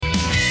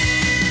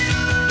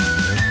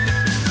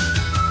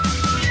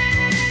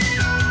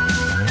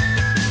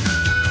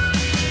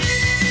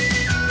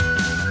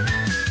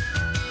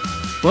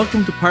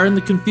Welcome to Pardon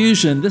the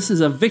Confusion. This is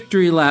a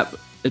victory lap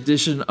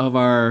edition of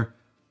our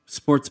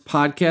sports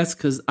podcast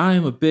because I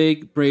am a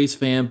big Braves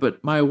fan,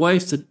 but my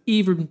wife's an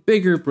even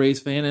bigger Braves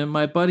fan, and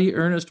my buddy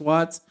Ernest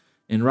Watts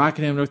in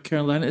Rockingham, North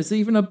Carolina is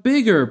even a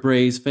bigger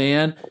Braves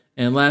fan.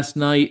 And last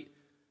night,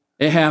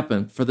 it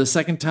happened. For the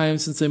second time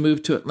since they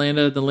moved to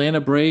Atlanta, the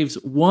Atlanta Braves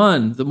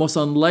won. The most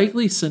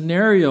unlikely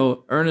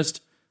scenario,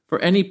 Ernest, for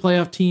any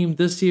playoff team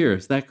this year.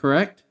 Is that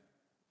correct?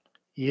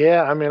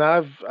 Yeah, I mean,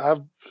 I've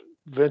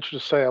ventured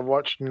to say I've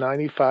watched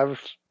 95%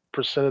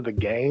 of the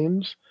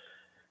games,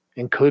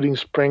 including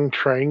spring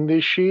training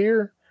this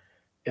year,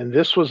 and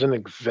this was an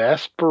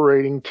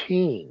exasperating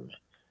team.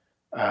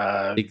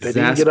 They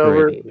didn't get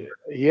over.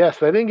 Yes,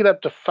 they didn't get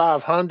up to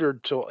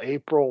 500 till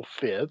April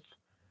 5th.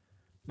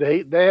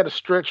 They had a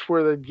stretch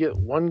where they'd get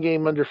one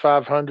game under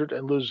 500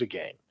 and lose a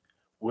game,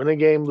 win a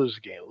game, lose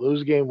a game,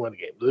 lose a game, win a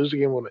game, lose a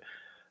game, win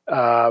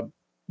a.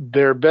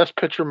 Their best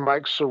pitcher,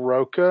 Mike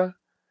Soroka,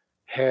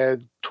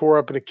 had tore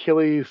up an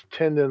Achilles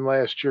tendon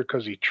last year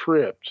because he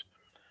tripped.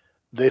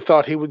 They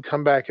thought he would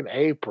come back in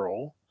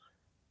April,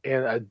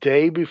 and a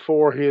day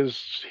before he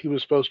was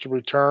supposed to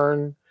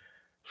return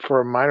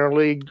for a minor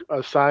league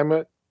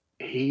assignment,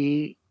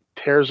 he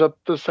tears up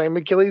the same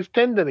Achilles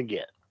tendon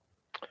again.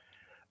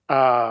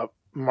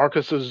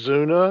 Marcus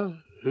Ozuna,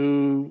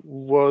 who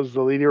was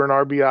the leader in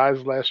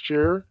RBIs last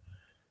year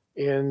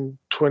in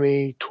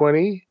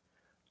 2020,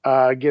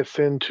 gets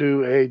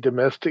into a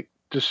domestic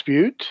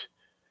dispute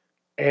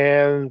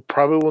and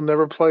probably will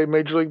never play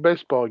Major League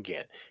Baseball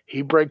again.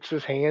 He breaks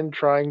his hand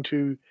trying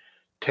to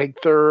take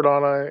third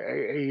on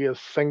a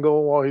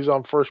single while he's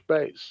on first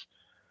base.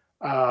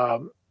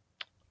 Ronald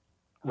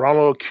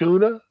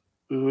Acuna,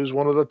 who is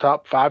one of the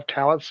top 5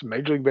 talents in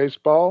Major League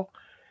Baseball,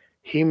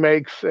 he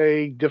makes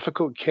a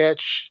difficult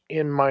catch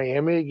in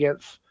Miami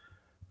against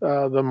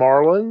the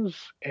Marlins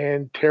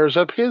and tears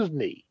up his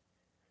knee.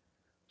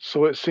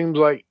 So it seems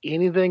like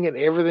anything and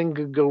everything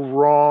could go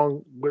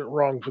wrong, went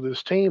wrong for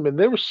this team. And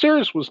there was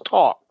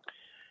talk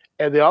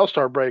at the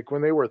All-Star break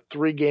when they were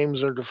 3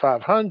 games under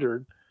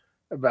 500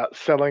 about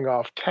selling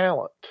off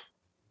talent.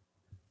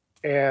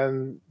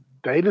 And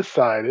they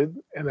decided,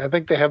 and I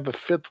think they have the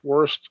 5th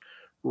worst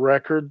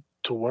record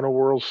to win a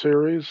World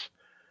Series,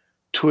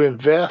 to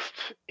invest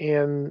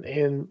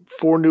in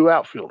 4 new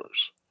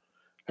outfielders.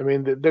 I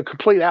mean, the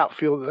complete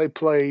outfield that they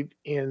played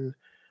in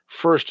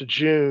 1st of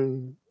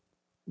June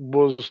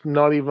was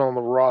not even on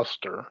the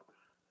roster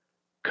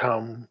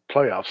come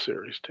playoff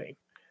series team.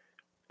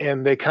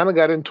 And they kind of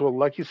got into a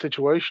lucky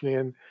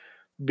situation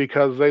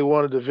because they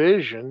won a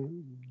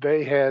division.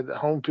 They had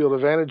home field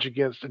advantage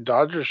against the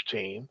Dodgers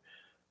team,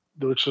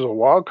 which is a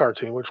wild card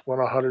team, which won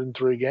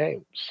 103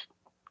 games.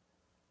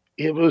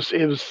 It was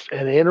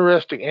an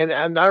interesting,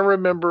 and I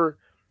remember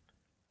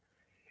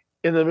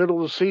in the middle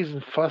of the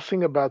season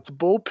fussing about the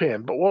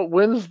bullpen. But what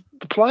wins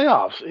the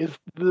playoffs is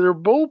their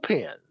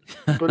bullpen.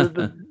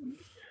 But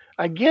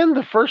again,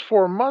 the first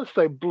 4 months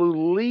they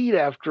blew lead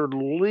after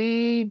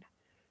lead,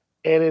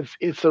 and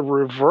it's a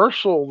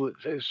reversal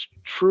that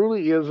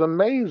truly is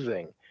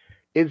amazing.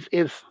 It's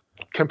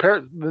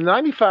compared the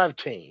 95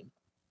 team,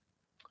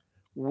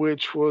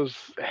 which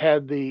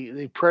had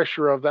the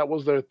pressure of that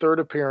was their 3rd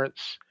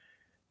appearance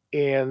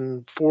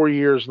in 4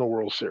 years in the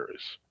World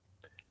Series.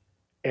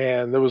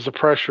 And there was the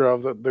pressure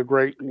of the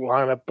great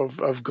lineup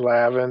of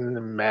Glavine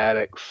and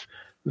Maddox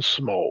and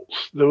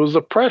Smoltz. There was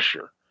a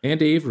pressure.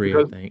 And Avery,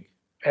 I think.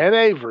 And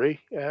Avery,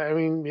 I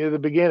mean, near the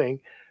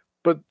beginning.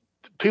 But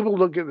people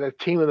look at the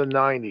team of the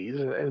 90s,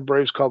 and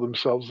Braves call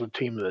themselves the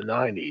team of the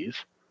 90s.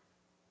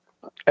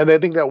 And they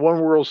think that one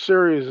World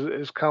Series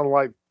is kind of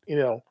like,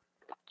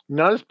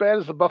 not as bad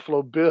as the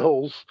Buffalo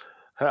Bills,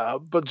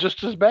 but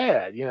just as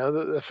bad.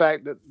 The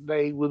fact that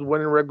they would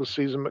win in regular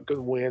season but could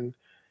win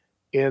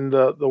in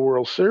the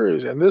World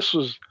Series. And this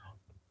was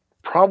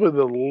probably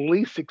the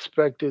least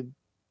expected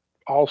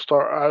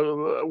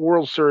All-Star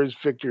World Series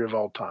victory of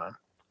all time.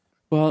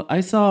 Well,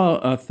 I saw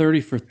a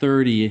 30 for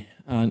 30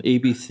 on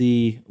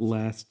ABC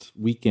last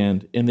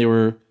weekend, and they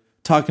were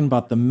talking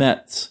about the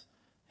Mets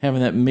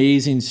having that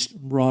amazing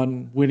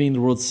run, winning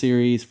the World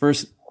Series,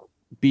 first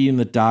beating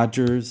the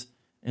Dodgers,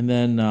 and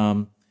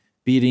then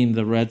beating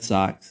the Red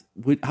Sox.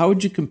 How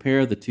would you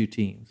compare the two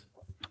teams?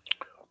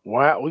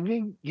 Wow,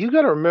 you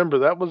got to remember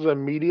that was a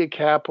media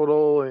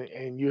capital,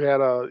 and you had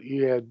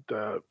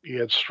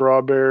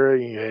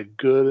Strawberry, and you had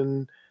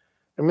Gooden.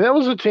 I mean, that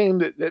was a team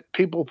that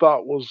people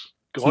thought was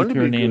going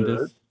to be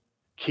good.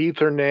 Keith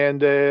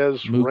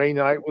Hernandez, Ray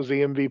Knight was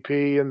the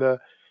MVP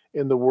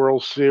in the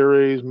World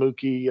Series.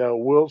 Mookie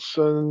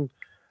Wilson,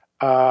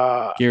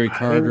 Gary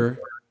Carter.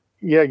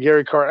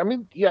 Gary Carter. I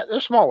mean,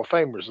 there's Hall of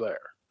Famers there.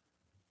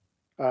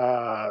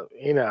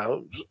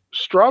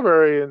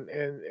 Strawberry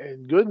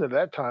and Gooden at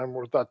that time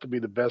were thought to be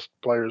the best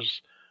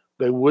players.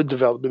 They would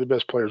develop to be the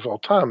best players of all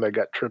time. They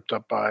got tripped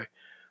up by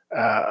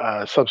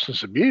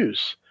substance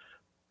abuse.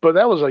 But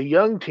that was a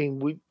young team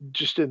we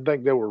just didn't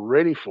think they were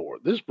ready for.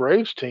 This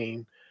Braves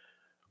team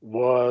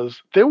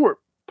there were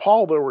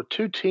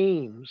 2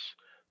 teams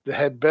that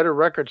had better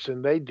records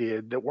than they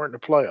did that weren't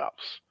in the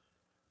playoffs.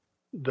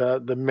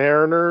 the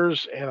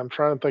Mariners, and I'm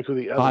trying to think who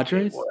the other team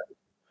Padres? was.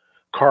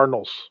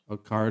 Cardinals. Oh,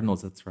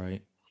 Cardinals. That's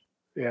right.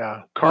 Yeah, Well,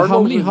 how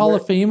Cardinals many and Hall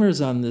of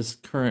Famers on this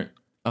current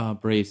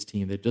Braves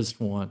team that just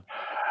won?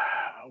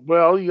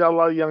 well, you got a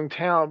lot of young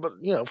talent, but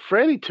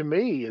Freddie to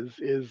me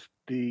is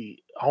the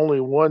only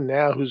one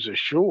now who's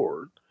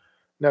assured.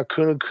 Now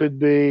Kuna could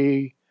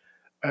be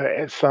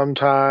at some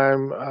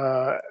time.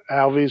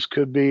 Alves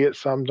could be at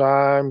some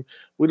time.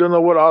 We don't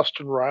know what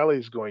Austin Riley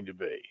is going to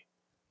be.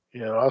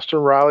 Austin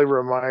Riley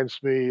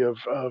reminds me of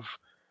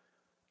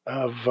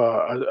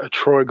a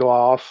Troy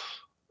Gloss,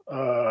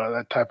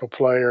 that type of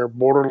player,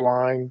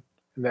 borderline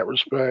in that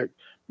respect.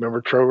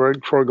 Remember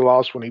Troy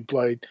Gloss when he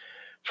played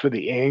for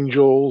the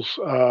Angels,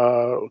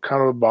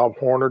 kind of a Bob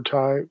Horner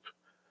type.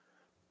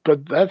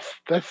 But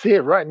that's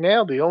it right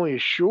now. The only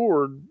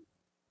assured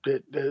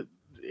that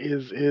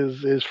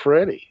is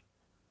Freddie.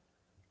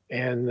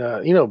 And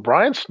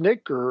Brian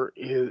Snitker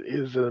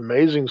is an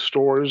amazing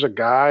story. There's a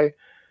guy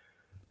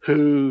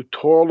who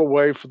toiled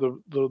away for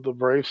the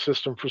Brave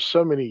system for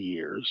so many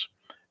years.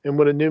 And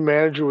when a new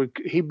manager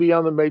he'd be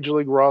on the major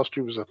league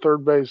roster, he was a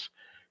third base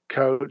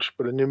coach,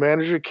 but a new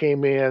manager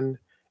came in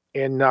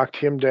and knocked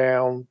him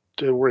down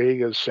to where he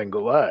goes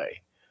single A.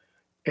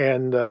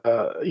 And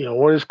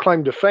what his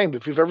claim to fame,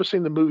 if you've ever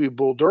seen the movie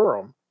Bull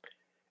Durham,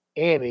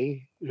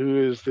 Annie,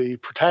 who is the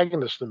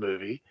protagonist of the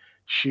movie,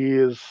 she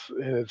is,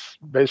 and it's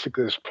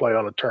basically this play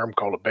on a term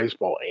called a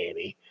baseball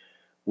Annie,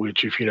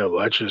 which, if you know,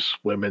 that's just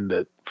women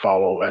that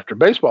follow after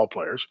baseball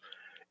players.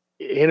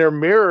 In her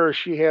mirror,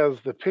 she has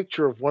the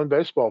picture of one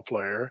baseball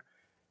player,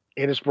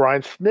 and it's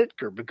Brian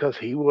Snitker because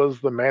he was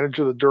the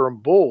manager of the Durham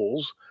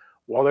Bulls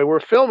while they were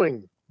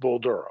filming Bull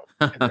Durham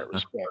in that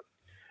respect.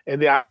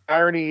 And the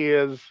irony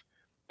is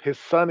his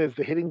son is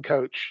the hitting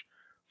coach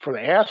for the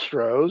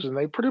Astros, and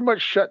they pretty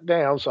much shut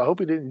down. So I hope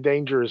he didn't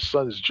endanger his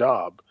son's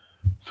job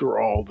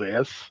through all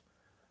this.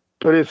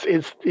 But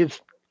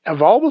it's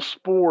of all the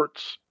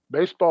sports,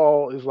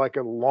 baseball is like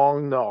a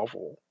long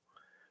novel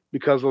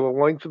because of the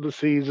length of the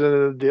season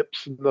and the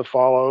dips and the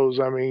follows.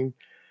 I mean,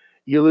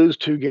 you lose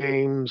 2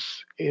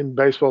 games in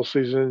baseball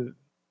season,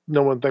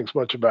 no one thinks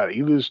much about it.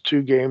 You lose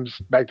 2 games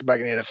back to back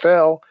in the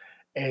NFL,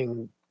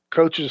 and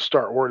coaches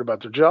start worried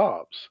about their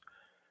jobs.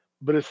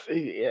 But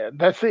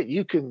that's it.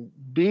 You can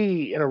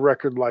be in a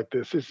record like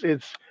this.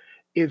 It's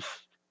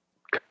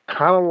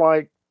kind of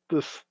like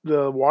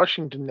the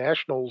Washington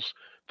Nationals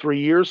 3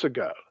 years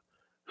ago,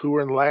 who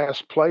were in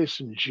last place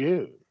in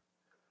June,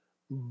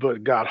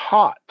 but got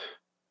hot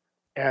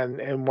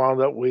and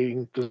wound up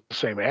winning the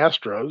same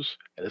Astros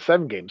in a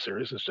 7-game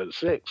series instead of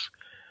 6.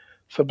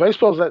 So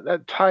baseball's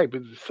that type.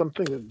 It's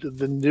something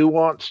the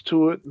nuance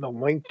to it and the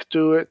length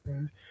to it,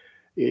 and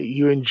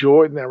you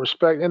enjoy it in that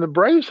respect. And the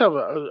Braves have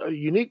a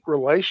unique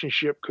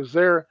relationship because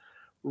they're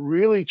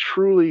really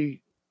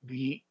truly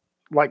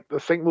like the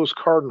St. Louis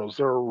Cardinals.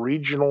 They're a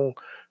regional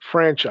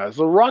franchise.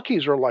 The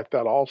Rockies are like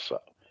that also,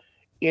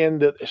 in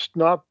that it's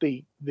not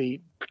the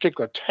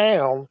particular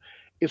town,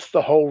 it's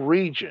the whole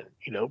region.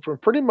 From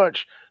pretty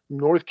much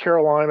North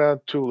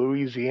Carolina to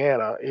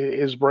Louisiana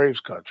is Braves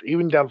country,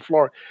 even down to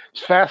Florida.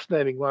 It's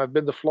fascinating. When I've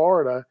been to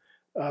Florida,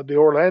 the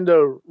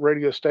Orlando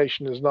radio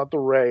station is not the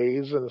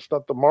Rays and it's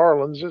not the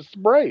Marlins, it's the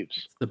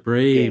Braves. The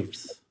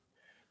Braves. Games.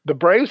 The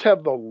Braves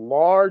have the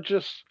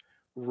largest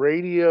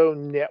radio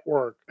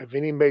network of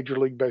any Major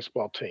League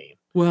Baseball team.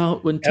 Well,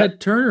 when Ted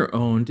Turner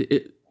owned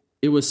it,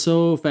 it was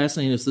so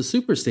fascinating. It was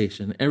the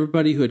Superstation.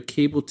 Everybody who had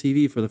cable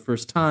TV for the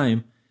first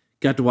time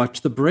got to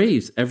watch the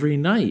Braves every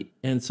night.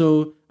 And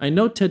so I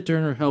know Ted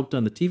Turner helped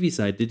on the TV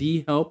side. Did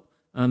he help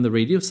on the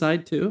radio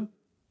side too?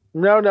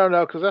 No,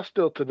 because that's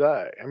still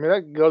today. I mean,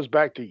 that goes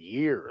back to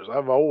years.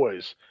 I've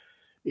always,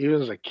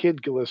 even as a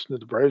kid, could listen to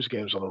the Braves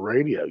games on the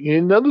radio.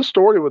 The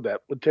story with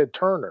Ted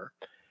Turner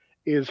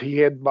is he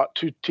had about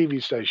 2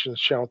 TV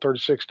stations, Channel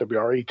 36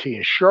 WRET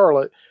in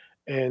Charlotte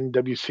and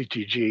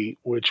WCTG,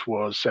 which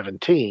was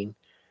 17,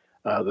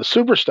 the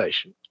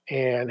Superstation.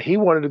 And he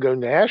wanted to go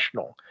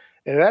national.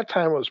 And at that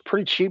time, it was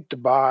pretty cheap to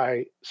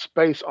buy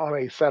space on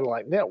a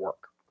satellite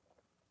network,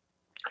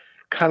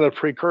 kind of a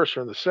precursor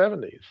in the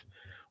 70s.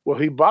 Well,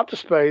 he bought the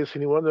space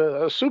and he wanted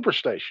a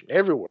Superstation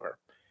everywhere.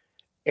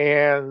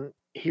 And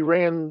he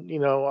ran,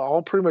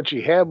 all pretty much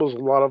he had was a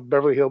lot of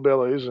Beverly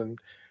Hillbillies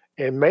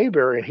and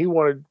Mayberry, and he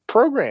wanted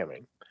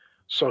programming.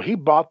 So he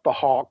bought the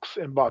Hawks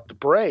and bought the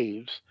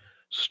Braves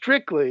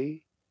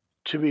strictly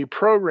to be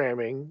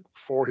programming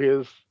for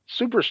his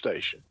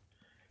Superstation.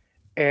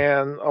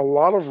 And a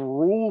lot of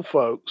rural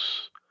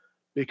folks,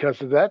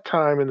 because at that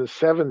time in the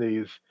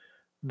 70s,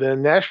 the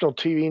national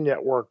TV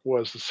network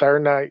was the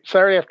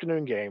Saturday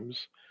afternoon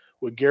games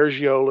with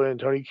Garagiola and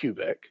Tony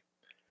Kubek.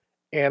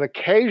 And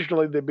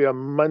occasionally there'd be a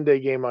Monday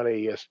game on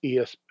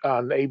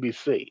on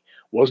ABC.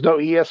 Was no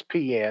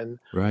ESPN.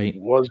 Right.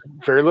 Was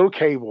very little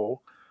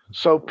cable.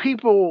 So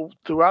people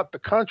throughout the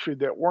country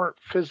that weren't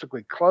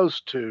physically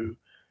close to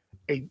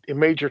a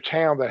major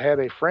town that had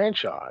a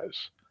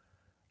franchise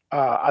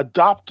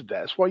adopted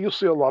that. That's why you'll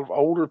see a lot of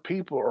older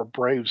people are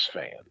Braves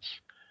fans,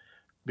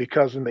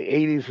 because in the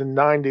 80s and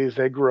 90s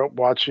they grew up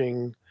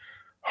watching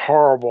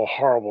horrible,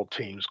 horrible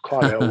teams.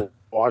 Claudel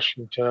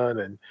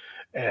Washington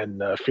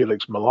and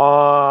Felix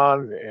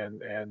Milan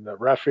and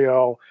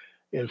Rafael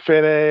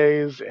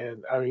Infines,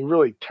 and I mean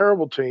really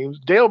terrible teams.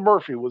 Dale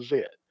Murphy was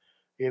it.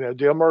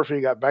 Dale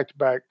Murphy got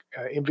back-to-back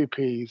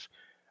MVPs,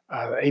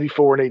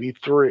 84 and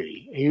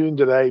 83. Even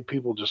today,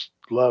 people just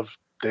love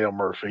Dale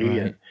Murphy, Right.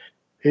 and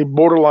he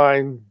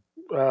borderline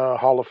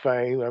Hall of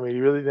Fame. I mean,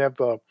 he really didn't have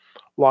the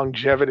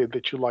longevity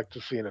that you like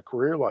to see in a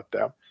career like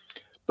that.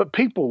 But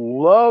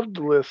people loved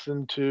to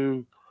listen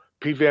to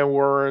P. Van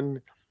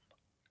Wuren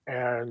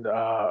and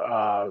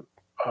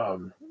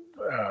um,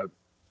 uh,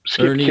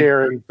 Skip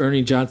Carey,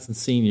 Ernie Johnson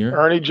Sr.,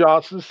 Ernie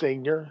Johnson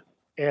Sr.,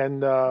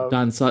 and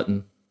Don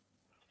Sutton.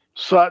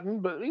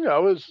 Sutton. But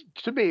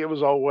to me, it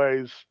was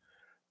always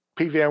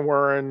P. Van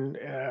Wuren,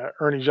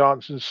 Ernie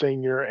Johnson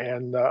Sr.,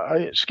 and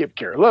Skip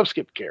Carey. I love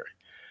Skip Carey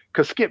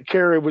because Skip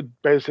Carey would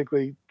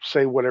basically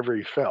say whatever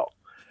he felt.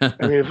 I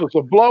mean, if it was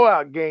a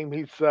blowout game,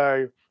 he'd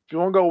say, if you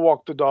want to go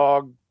walk the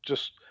dog,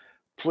 just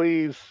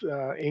please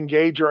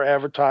engage our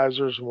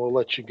advertisers and we'll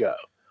let you go.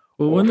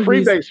 Well,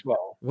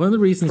 baseball. One of the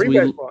reasons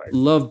we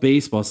love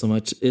baseball so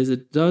much is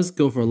it does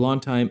go for a long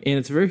time and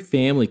it's very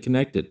family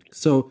connected.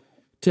 So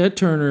Ted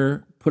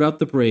Turner put out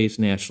the Braves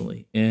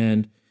nationally,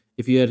 and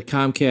if you had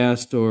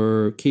Comcast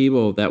or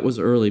cable, that was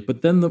early.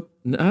 But then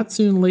not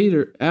soon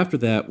later after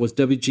that was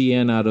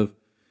WGN out of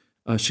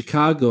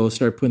Chicago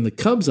started putting the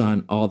Cubs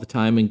on all the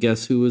time, and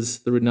guess who was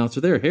the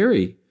announcer there?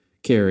 Harry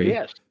Carey.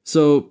 Yes.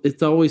 So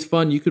it's always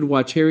fun. You could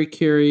watch Harry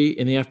Carey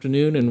in the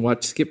afternoon and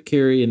watch Skip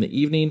Carey in the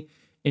evening,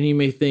 and you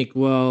may think,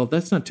 well,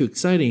 that's not too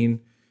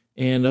exciting.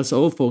 And us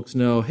old folks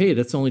know, hey,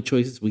 that's the only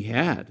choices we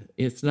had.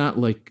 It's not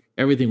like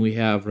everything we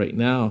have right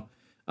now.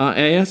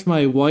 I asked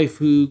my wife,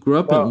 who grew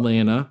up in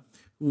Atlanta,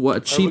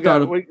 what she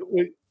thought of.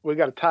 We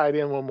got to tie it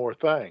in one more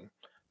thing.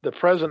 The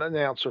present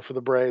announcer for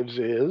the Braves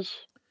is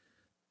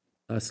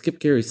Skip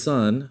Carey's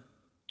son,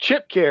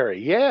 Chip Carey.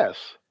 Yes,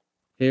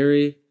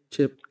 Harry,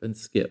 Chip, and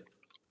Skip.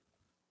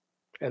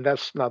 And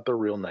that's not their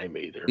real name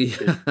either.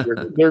 Yeah.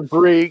 They're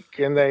Greek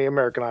and they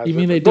Americanized. You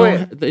mean they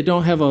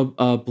don't have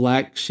a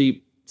black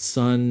sheep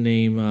son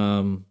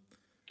named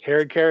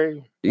Harry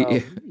Carey?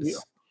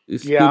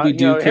 Scooby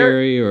Doo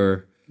Carey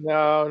or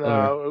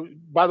no.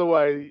 By the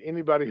way,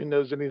 anybody who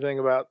knows anything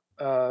about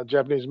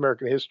Japanese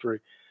American history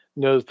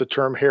knows the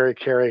term Harry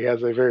Carey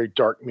has a very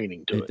dark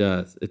meaning to it.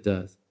 It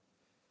does.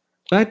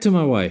 Back to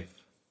my wife.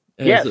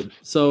 Yes.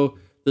 So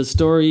the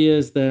story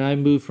is that I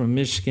moved from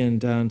Michigan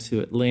down to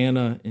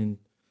Atlanta in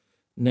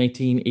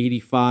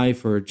 1985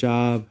 for a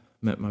job.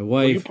 Met my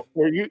wife.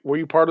 Were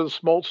you part of the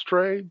Smoltz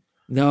trade?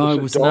 No, I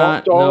was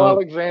not. Dole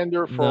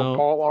Alexander for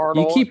Paul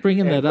Arnold. You keep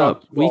bringing that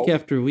up week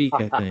after week,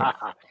 I think.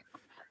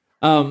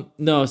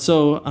 No,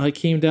 so I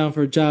came down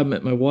for a job,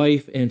 met my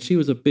wife, and she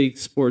was a big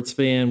sports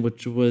fan,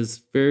 which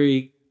was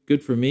very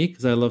good for me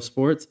because I love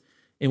sports.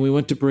 And we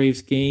went to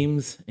Braves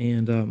games,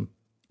 and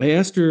I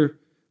asked her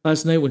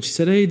last night when she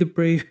said, hey, the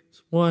Braves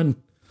won.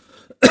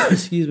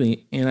 Excuse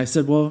me. And I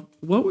said, well,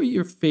 who were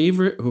your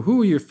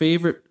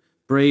favorite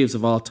Braves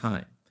of all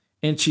time?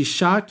 And she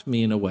shocked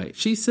me in a way.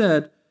 She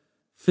said,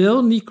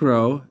 Phil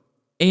Niekro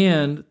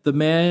and the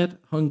Mad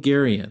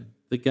Hungarian,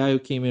 the guy who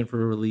came in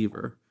for a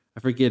reliever.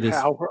 I forget his...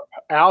 Al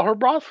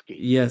Hrabosky.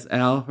 Yes,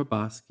 Al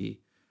Hrabosky.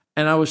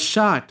 And I was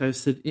shocked. I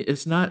said,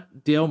 it's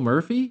not Dale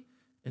Murphy?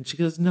 And she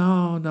goes,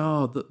 no.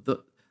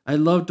 I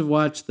love to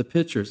watch the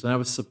pitchers. And I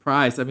was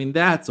surprised. I mean,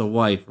 that's a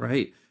wife,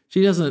 right?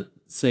 She doesn't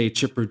say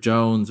Chipper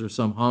Jones or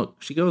some hunk.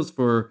 She goes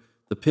for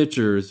the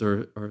pitchers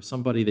or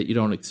somebody that you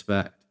don't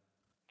expect.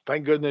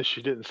 Thank goodness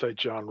she didn't say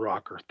John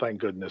Rocker.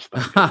 Thank goodness.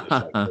 Thank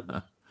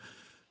goodness.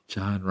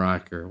 John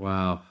Rocker.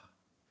 Wow.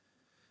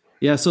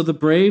 Yeah, so the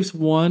Braves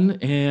won,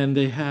 and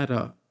they had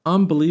an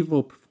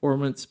unbelievable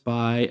performance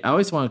by, I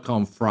always want to call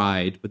him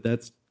Fried, but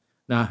that's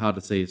not how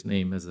to say his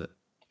name, is it?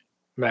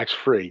 Max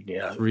Fried,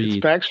 yeah.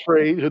 It's Max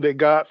Fried, who they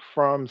got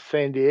from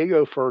San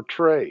Diego for a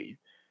trade.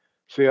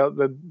 See,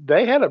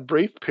 they had a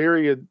brief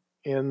period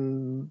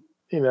in,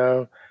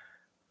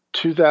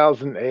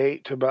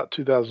 2008 to about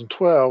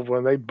 2012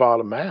 when they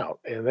bottomed out,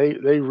 and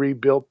they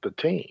rebuilt the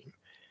team.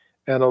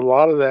 And a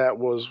lot of that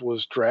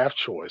was draft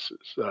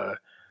choices.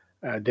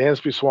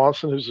 Dansby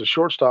Swanson, who's a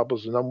shortstop,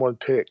 was the number one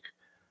pick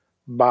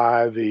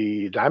by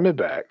the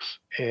Diamondbacks,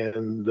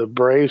 and the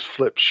Braves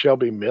flipped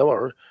Shelby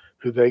Miller,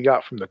 who they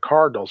got from the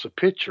Cardinals, a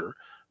pitcher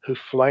who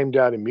flamed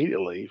out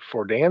immediately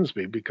for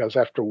Dansby because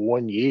after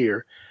 1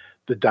 year,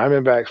 the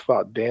Diamondbacks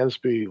thought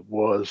Dansby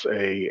was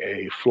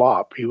a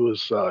flop. He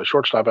was a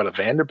shortstop out of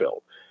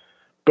Vanderbilt,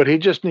 but he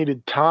just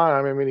needed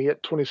time. I mean, he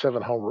hit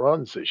 27 home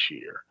runs this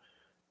year,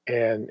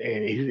 and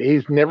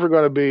he's never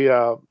going to be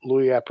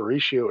Louis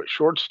Aparicio at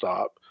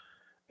shortstop.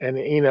 And,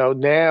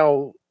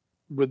 now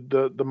with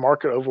the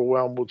market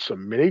overwhelmed with so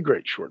many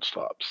great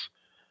shortstops,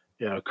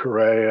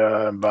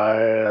 Correa and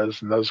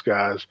Baez and those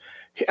guys,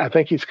 I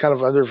think he's kind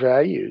of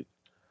undervalued.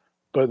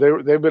 But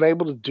they've been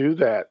able to do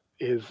that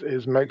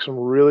is make some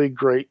really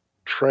great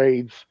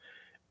trades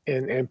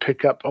and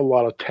pick up a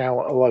lot of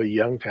talent, a lot of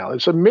young talent.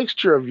 It's a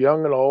mixture of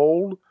young and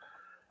old.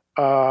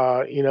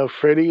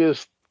 Freddie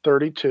is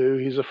 32.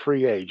 He's a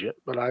free agent,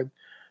 but I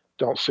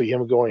don't see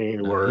him going No,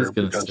 anywhere he's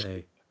going to because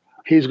stay.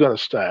 he's going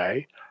to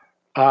stay.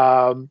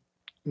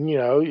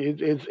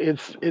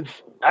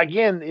 It's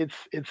again,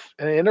 it's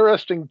an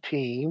interesting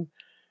team.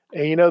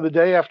 And the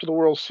day after the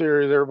World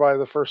Series, everybody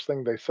the first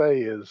thing they say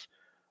is,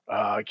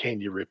 "Can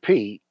you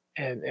repeat?"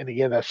 And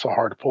again, that's so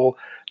hard to pull.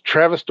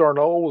 Travis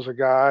d'Arnaud was a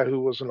guy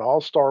who was an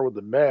all-star with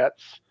the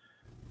Mets.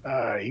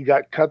 He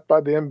got cut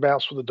by the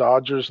inbounds with the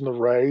Dodgers and the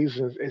Rays,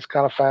 and he's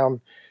kind of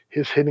found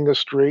his hitting a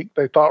streak.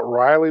 They thought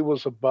Riley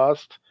was a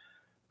bust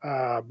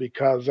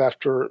because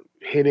after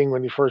hitting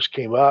when he first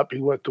came up, he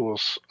went through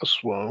a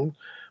swoon,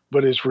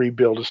 but he's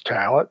rebuilt his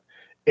talent.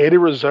 Eddie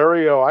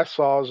Rosario, I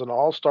saw as an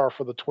all-star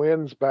for the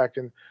Twins back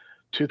in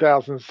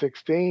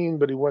 2016,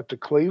 but he went to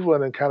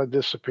Cleveland and kind of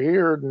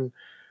disappeared, and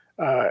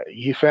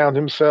he found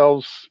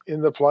himself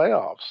in the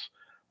playoffs.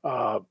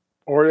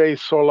 Jorge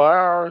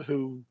Soler,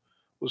 who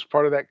was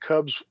part of that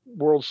Cubs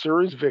World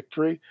Series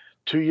victory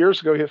 2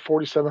 years ago, hit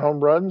 47 home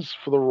runs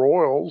for the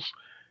Royals,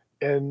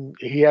 and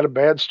he had a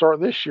bad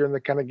start this year, and they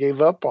kind of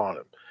gave up on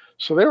him.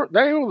 So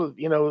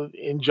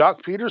in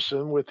Jock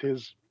Peterson with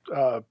his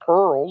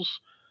pearls,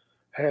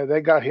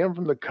 they got him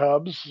from the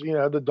Cubs.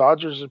 The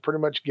Dodgers have pretty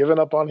much given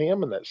up on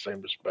him in that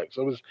same respect.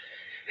 So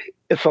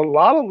it's a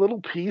lot of little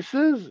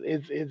pieces.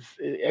 It's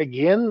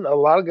again a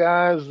lot of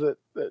guys that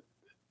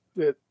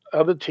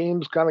other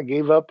teams kind of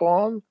gave up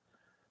on.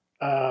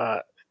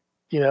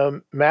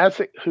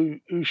 Masick,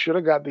 who should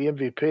have got the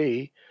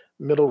MVP,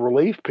 middle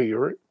relief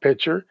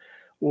pitcher,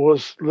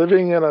 was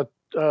living in a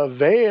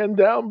van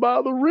down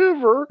by the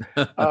river.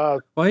 Why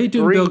are you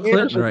doing Bill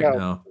Clinton right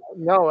now?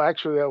 No,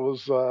 actually, that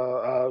was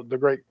the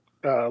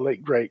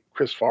late great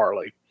Chris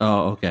Farley.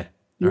 Oh, okay.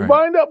 You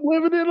wind up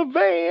living in a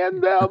van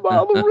down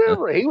by the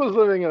river. He was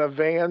living in a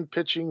van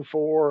pitching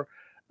for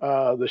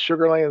the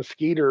Sugarland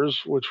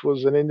Skeeters, which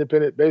was an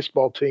independent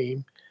baseball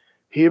team.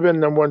 He had been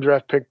number one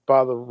draft pick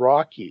by the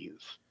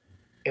Rockies,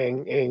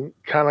 and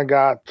kind of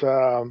got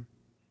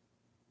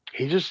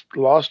he just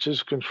lost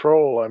his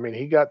control. I mean,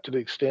 he got to the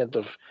extent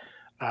of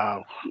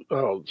trying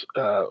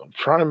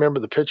to remember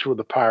the pitcher with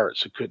the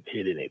Pirates who couldn't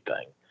hit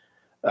anything.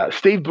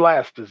 Steve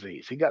Blass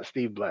disease. He got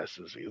Steve Blass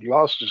disease.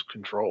 Lost his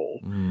control.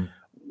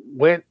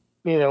 Went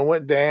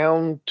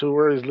down to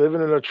where he's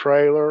living in a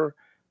trailer.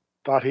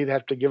 Thought he'd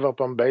have to give up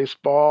on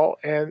baseball,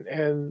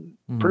 and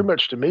pretty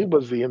much to me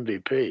was the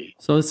MVP.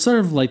 So it's sort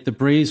of like the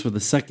Braves were the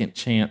second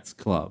chance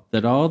club,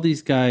 that all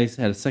these guys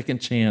had a second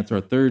chance or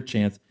a third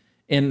chance.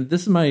 And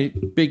this is my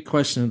big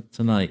question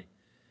tonight.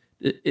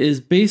 Is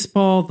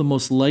baseball the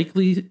most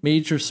likely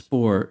major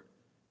sport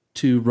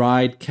to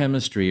ride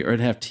chemistry or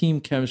to have team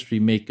chemistry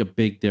make a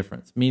big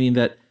difference? Meaning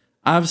that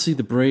obviously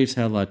the Braves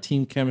had a lot of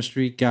team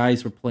chemistry.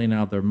 Guys were playing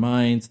out of their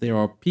minds. They were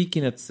all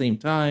peaking at the same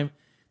time.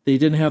 They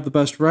didn't have the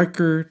best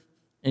record,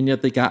 and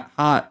yet they got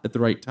hot at the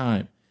right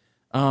time.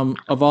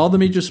 Of all the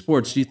major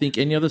sports, do you think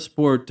any other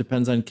sport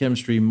depends on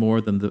chemistry more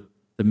than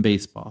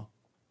baseball?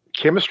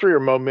 Chemistry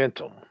or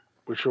momentum?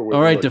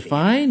 All right,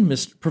 define,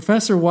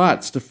 Professor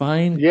Watts,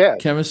 define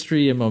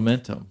chemistry and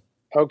momentum.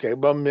 Okay,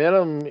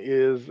 momentum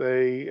is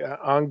a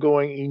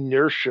ongoing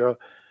inertia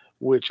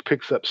which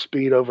picks up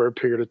speed over a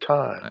period of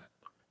time.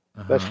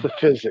 That's the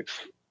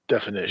physics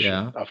definition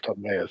off the top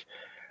of my head.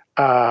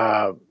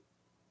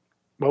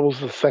 What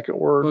was the second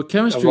word? Well,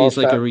 chemistry is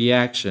like a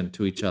reaction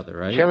to each other,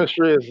 right?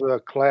 Chemistry is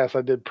a class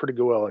I did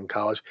pretty well in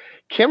college.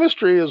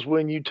 Chemistry is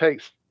when you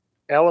take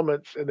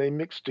elements and they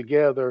mix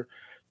together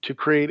to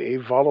create a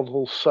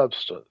volatile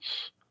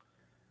substance.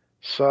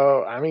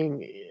 So, I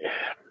mean,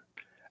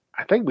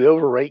 I think we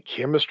overrate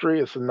chemistry.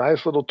 It's a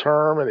nice little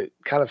term, and it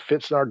kind of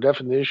fits in our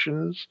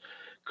definitions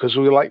because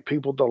we like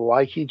people to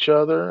like each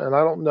other. And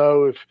I don't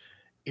know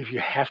if you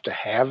have to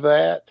have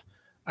that.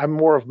 I'm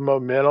more of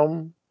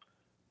momentum,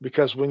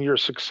 because when you're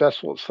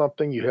successful at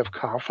something, you have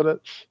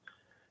confidence,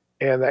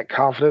 and that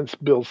confidence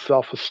builds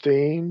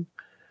self-esteem.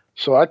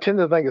 So I tend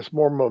to think it's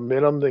more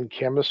momentum than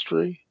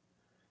chemistry,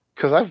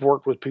 because I've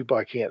worked with people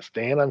I can't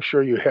stand. I'm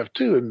sure you have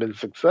too and been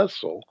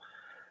successful.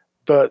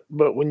 But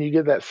when you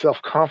get that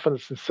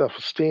self-confidence and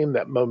self-esteem,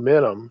 that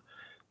momentum,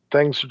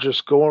 things are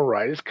just going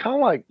right. It's kind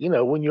of like,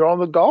 when you're on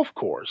the golf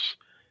course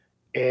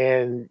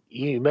and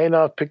you may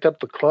not have picked up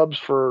the clubs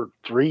for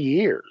 3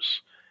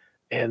 years,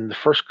 and the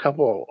first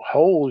couple of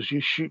holes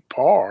you shoot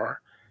par,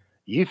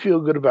 you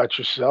feel good about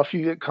yourself,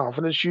 you get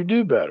confidence, you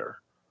do better.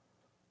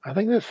 I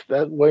think that's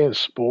that way in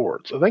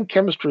sports. I think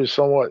chemistry is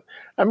somewhat,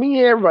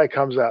 everybody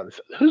comes out and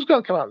says, who's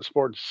going to come out in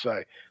sports and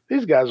say,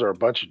 these guys are a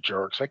bunch of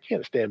jerks, I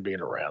can't stand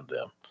being around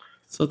them.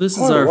 So this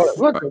is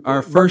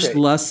our first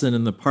lesson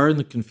in the Pardon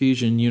the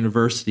Confusion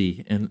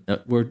University, and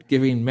we're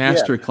giving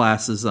master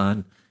classes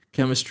on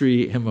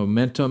chemistry and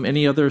momentum.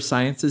 Any other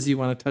sciences you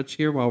want to touch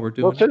here while we're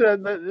doing it?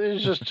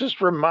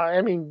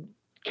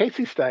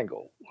 Casey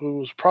Stengel, who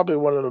was probably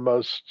one of the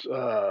most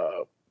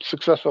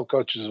successful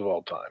coaches of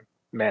all time,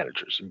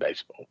 managers in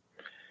baseball.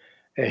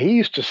 And he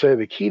used to say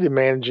the key to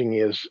managing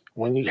is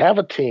when you have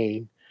a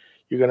team,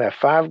 you're going to have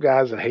 5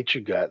 guys that hate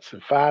your guts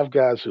and 5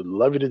 guys who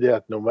love you to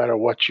death no matter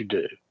what you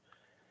do.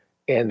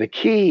 And the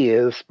key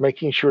is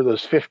making sure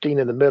those 15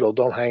 in the middle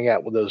don't hang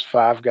out with those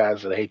 5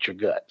 guys that hate your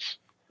guts.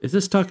 Is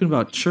this talking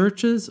about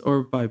churches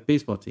or by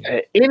baseball team?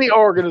 Any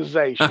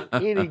organization,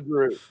 any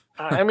group.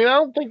 I mean, I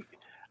don't think,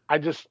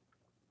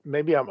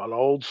 maybe I'm an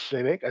old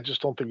cynic. I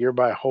just don't think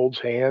everybody holds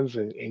hands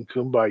in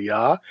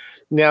kumbaya.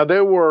 Now,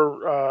 there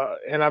were,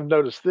 and I've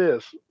noticed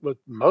this with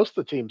most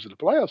of the teams in the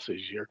playoffs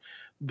this year,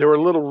 there were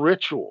little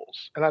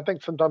rituals. And I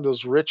think sometimes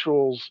those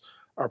rituals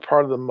are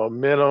part of the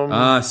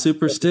momentum.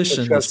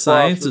 Superstition. The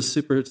science of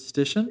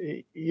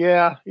superstition?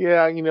 Yeah.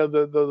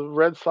 The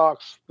Red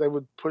Sox, they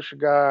would push a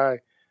guy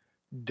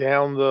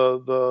down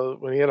the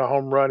when he had a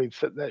home run, he'd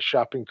sit in that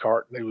shopping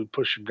cart and they would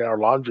push him down, or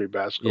laundry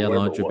basket. Yeah,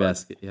 laundry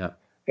basket, yeah.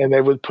 And they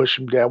would push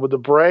him down. With the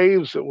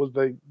Braves, it was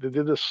they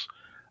did this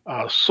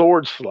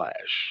sword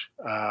slash,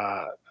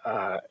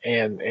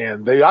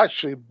 and they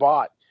actually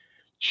bought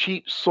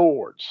cheap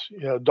swords.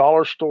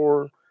 Dollar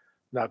store,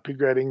 not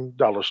regretting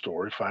dollar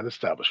store,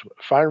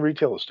 fine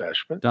retail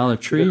establishment. Dollar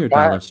Tree or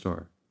dollar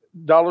store?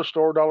 Dollar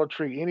store, Dollar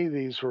Tree. Any of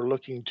these who are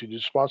looking to do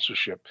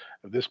sponsorship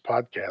of this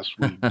podcast,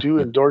 we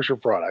do endorse your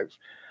products.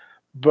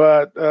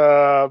 But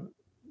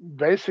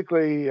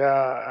basically,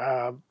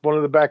 one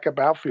of the backup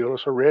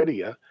outfielders,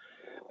 Heredia,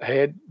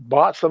 had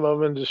bought some of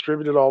them and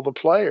distributed all the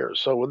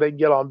players. So when they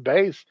get on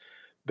base,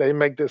 they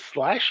make this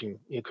slashing.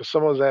 Because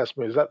someone's asked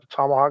me, is that the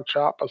tomahawk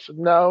chop? I said,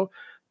 no,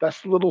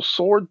 that's the little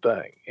sword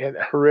thing. And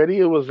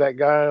Heredia was that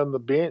guy on the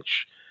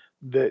bench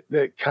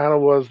that kind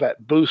of was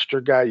that booster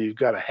guy you've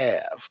got to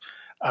have.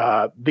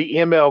 The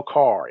ML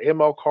Carr.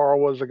 ML Carr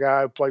was a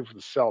guy who played for the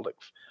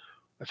Celtics.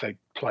 I say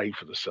played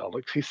for the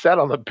Celtics. He sat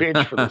on the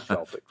bench for the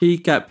Celtics. He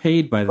got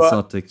paid by the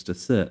Celtics to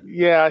sit.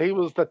 Yeah, he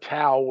was the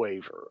towel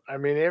waver. I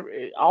mean,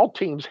 all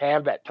teams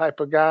have that type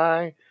of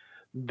guy,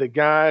 the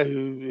guy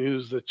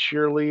who's the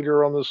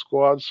cheerleader on the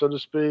squad, so to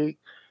speak.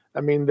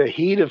 I mean, the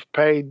Heat have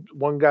paid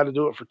one guy to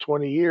do it for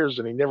 20 years,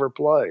 and he never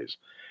plays.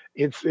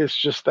 It's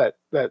just that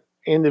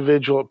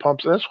individual that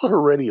pumps. That's what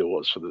Heredia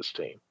was for this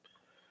team.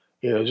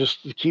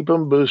 Just to keep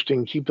them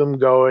boosting, keep them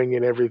going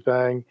and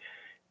everything.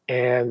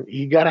 And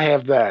you got to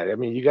have that. I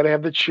mean, you got to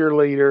have the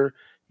cheerleader.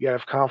 You got to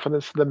have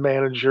confidence in the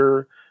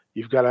manager.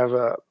 You've got to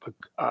have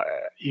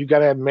you got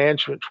to have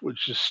management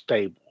which is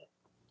stable.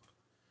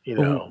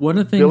 One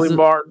of the things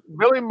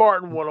Billy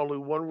Martin won only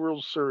one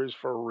World Series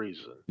for a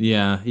reason.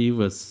 Yeah, he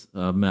was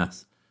a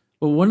mess.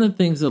 Well, one of the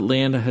things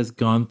Atlanta has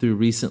gone through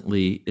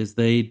recently is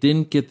they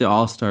didn't get the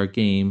All-Star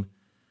game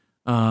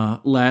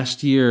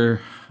last year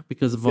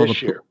because of all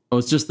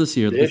it's just this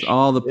year. There's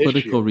all the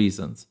political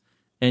reasons.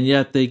 And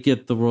yet they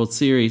get the World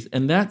Series.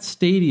 And that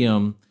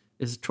stadium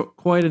is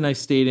quite a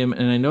nice stadium.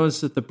 And I noticed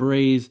that the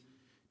Braves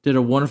did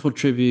a wonderful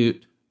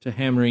tribute to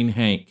Hammering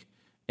Hank.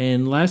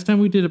 And last time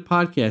we did a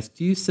podcast,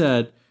 you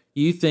said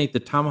you think the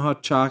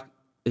Tomahawk Chalk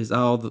is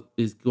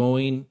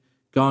gone,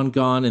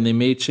 and they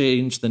may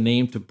change the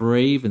name to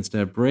Brave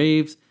instead of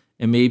Braves,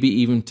 and maybe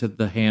even to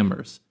the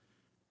Hammers.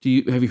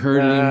 Have you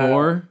heard any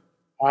more?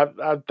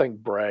 I think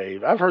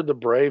Brave. I've heard the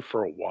Brave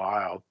for a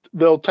while.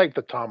 They'll take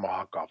the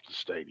Tomahawk off the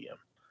stadium.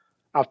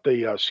 Off the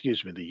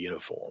the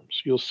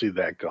uniforms. You'll see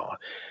that gone.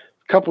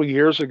 A couple of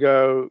years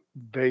ago,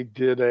 they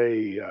did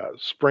a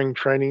spring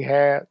training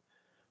hat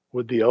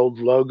with the old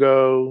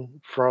logo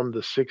from the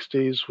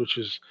 60s, which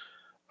is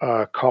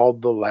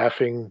called the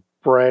Laughing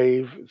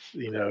Brave.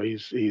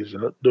 He's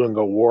doing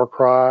a war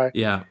cry.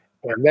 Yeah.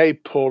 And they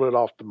pulled it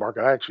off the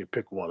market. I actually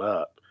picked one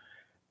up.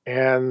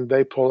 And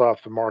they pulled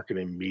off the market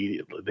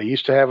immediately. They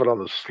used to have it on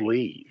the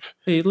sleeve.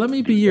 Hey, let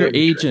me be your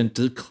agent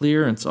to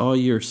clearance all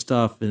your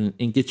stuff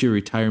and get your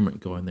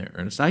retirement going there,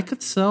 Ernest. I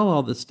could sell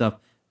all this stuff.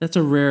 That's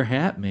a rare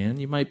hat, man.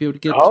 You might be able to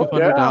get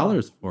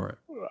 $200 for it.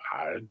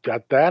 I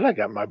got that. I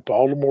got my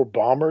Baltimore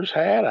Bombers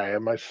hat. I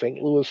have my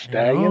St. Louis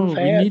Stallions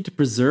hat. We need to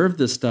preserve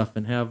this stuff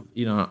and have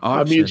an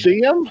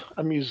auction.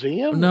 A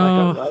museum?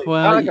 No, not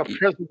like a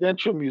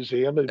presidential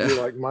museum. It'd be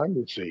like my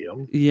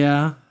museum.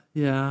 Yeah,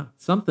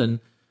 something.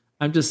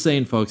 I'm just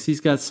saying, folks, he's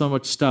got so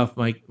much stuff.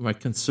 My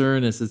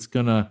concern is it's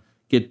going to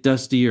get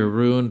dusty or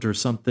ruined or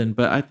something,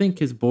 but I think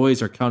his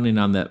boys are counting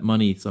on that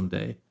money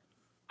someday.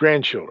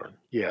 Grandchildren,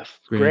 yes.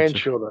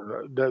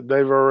 Grandchildren.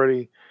 They've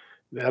already,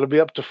 that'll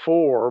be up to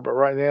 4, but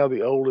right now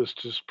the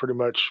oldest is pretty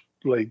much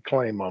laid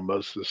claim on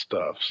most of the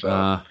stuff.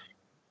 So,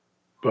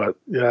 but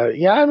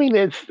I mean,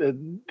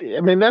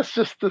 that's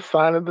just the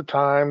sign of the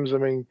times. I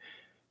mean,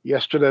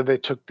 yesterday they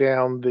took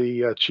down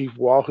the Chief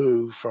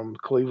Wahoo from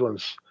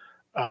Cleveland's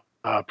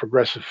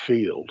Progressive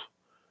Field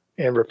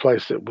and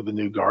replaced it with the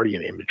new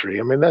Guardian imagery.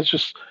 I mean, that's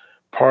just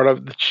part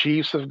of the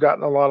Chiefs have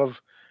gotten a lot of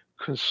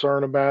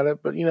concern about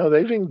it, but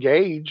they've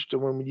engaged.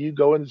 And when you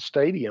go into the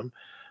stadium,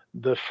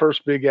 the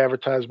first big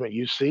advertisement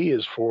you see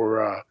is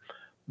for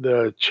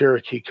the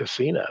Cherokee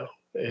Casino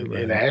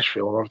in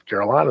Asheville, North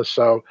Carolina.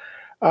 So,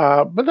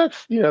 but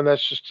that's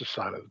just a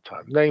sign of the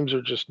time. Names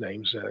are just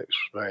names in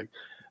expect.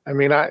 I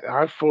mean,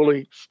 I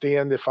fully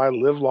stand if I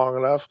live long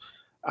enough.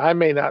 I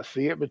may not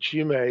see it, but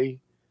you may.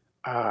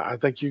 I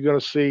think you're going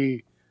to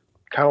see,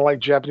 kind of like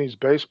Japanese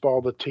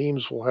baseball, the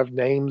teams will have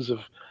names of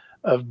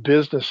of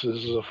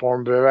businesses as a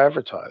form of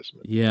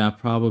advertisement. Yeah,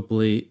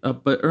 probably.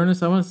 But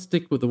Ernest, I want to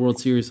stick with the World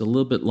Series a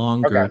little bit Okay.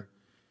 longer.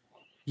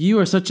 You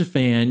are such a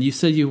fan. You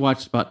said you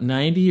watched about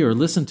 90 or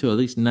listened to at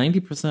least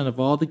 90% of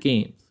all the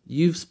games.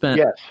 You've spent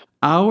Yes.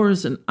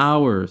 hours and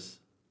hours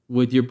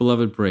with your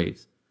beloved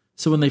Braves.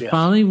 So when they Yes.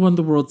 finally won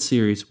the World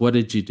Series, what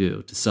did you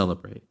do to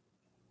celebrate?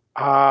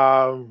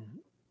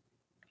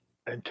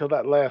 Until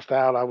that last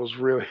out, I was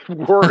really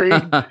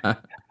worried.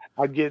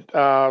 I get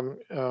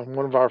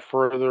one of our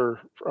further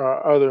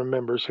other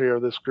members here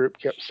of this group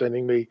kept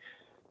sending me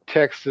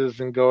texts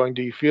and going,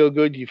 "Do you feel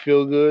good? Do you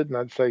feel good?" And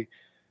I'd say,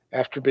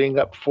 after being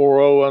up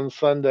 4-0 on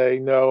Sunday,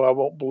 no, I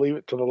won't believe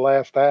it till the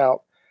last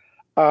out.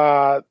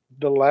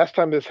 The last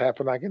time this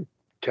happened, I can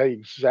tell you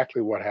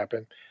exactly what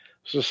happened.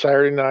 It was a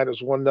Saturday night. It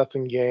was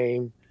 1-0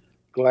 game.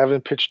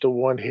 Glavine pitched a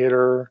one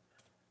hitter.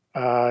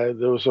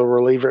 There was a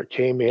reliever that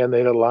came in. They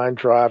had a line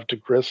drive to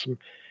Grissom.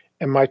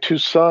 And my two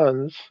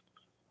sons,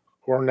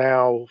 who are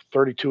now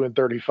 32 and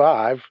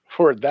 35,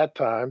 were at that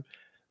time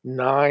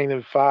 9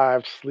 and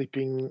 5,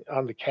 sleeping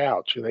on the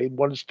couch. And they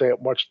wanted to stay up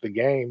and watch the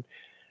game.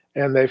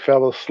 And they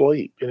fell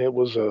asleep. And it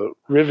was a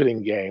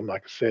riveting game.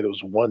 Like I said, it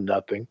was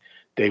 1-0.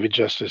 David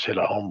Justice hit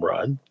a home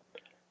run.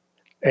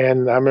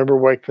 And I remember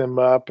waking them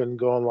up and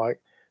going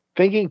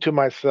thinking to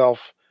myself,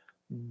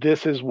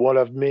 this is one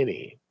of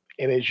many.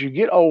 And as you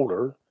get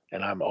older,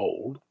 and I'm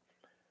old,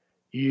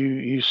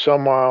 you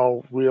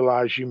somehow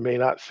realize you may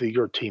not see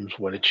your teams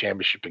win a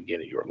championship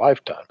again in your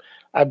lifetime.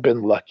 I've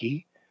been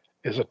lucky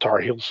as a Tar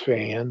Heels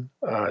fan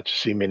to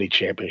see many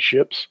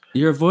championships.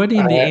 You're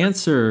avoiding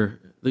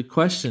the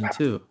question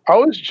too. I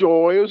was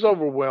joy. It was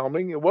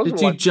overwhelming. It wasn't.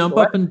 Did you jump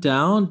up and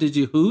down? Did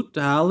you hoot,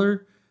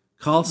 holler,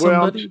 call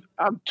somebody?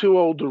 Well, I'm too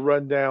old to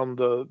run down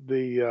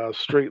the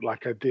street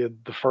like I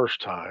did the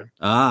first time.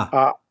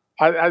 I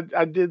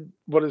did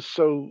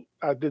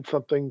I did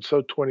something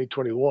so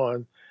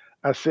 2021.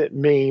 I sent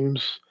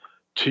memes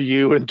to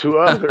you and to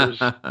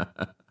others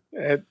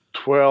at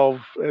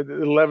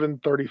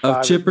 11:35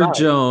 of Chipper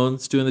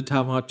Jones doing the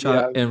tomahawk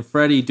chop and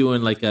Freddie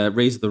doing like a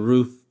raise the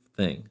roof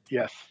thing.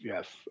 Yes.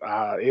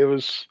 It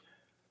was.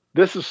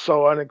 This is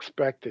so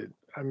unexpected.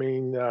 I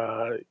mean,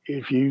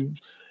 if you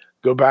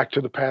go back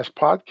to the past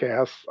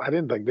podcasts, I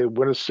didn't think they'd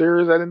win a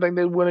series. I didn't think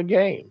they'd win a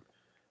game.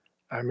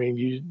 I mean,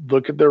 you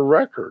look at their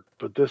record,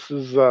 but this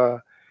is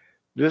a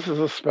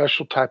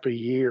special type of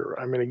year.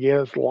 I mean,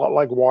 again, it's a lot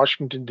like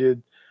Washington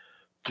did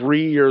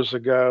 3 years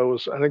ago. It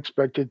was an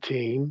unexpected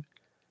team.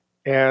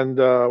 And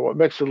what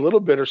makes it a little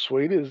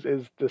bittersweet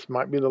is this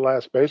might be the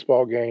last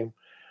baseball game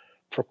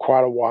for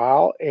quite a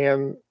while.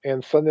 And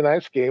Sunday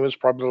night's game is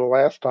probably the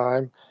last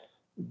time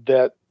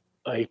that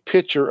a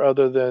pitcher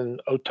other than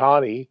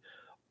Ohtani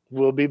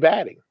will be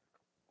batting.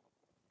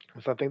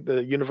 Because I think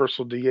the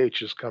universal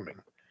DH is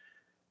coming.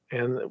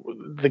 And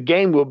the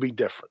game will be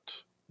different.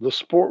 The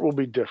sport will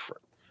be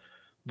different.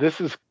 This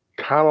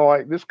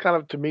kind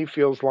of to me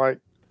feels like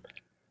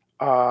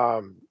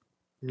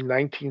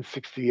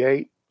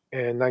 1968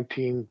 and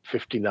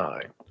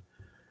 1959.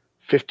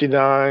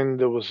 59,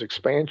 there was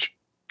expansion.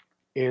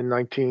 In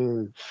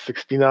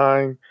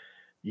 1969,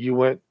 you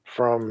went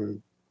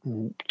from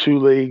 2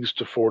 leagues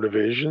to 4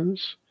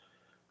 divisions.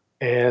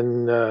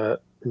 And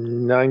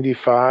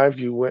 95,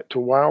 you went to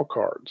wild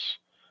cards.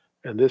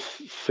 And this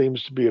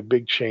seems to be a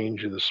big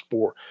change in the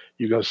sport.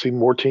 You're going to see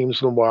more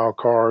teams in the wild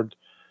card.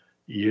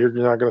 You're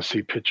not going to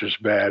see pitchers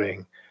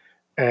batting.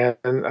 And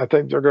I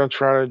think they're going to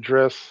try to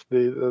address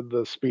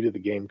the speed of the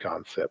game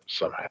concept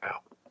somehow.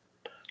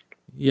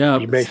 Yeah.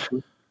 You may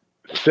see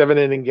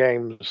 7-inning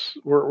games.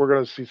 We're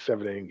going to see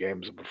 7-inning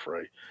games, I'm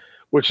afraid,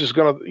 which is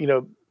going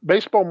to,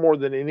 baseball more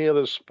than any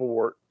other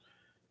sport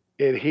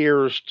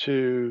adheres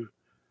to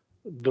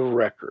the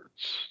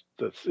records.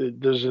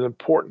 There's an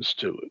importance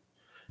to it.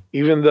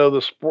 Even though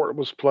the sport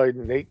was played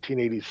in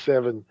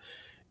 1887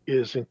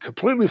 is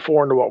completely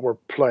foreign to what we're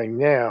playing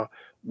now,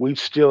 we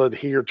still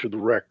adhere to the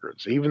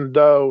records. Even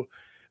though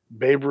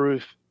Babe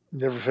Ruth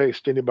never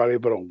faced anybody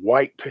but a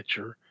white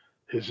pitcher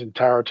his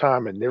entire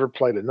time and never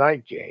played a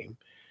night game,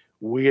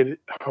 we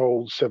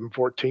hold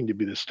 714 to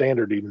be the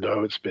standard, even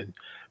though it's been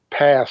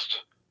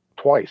passed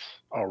twice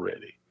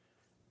already.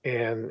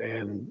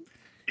 And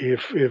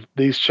if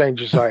these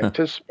changes I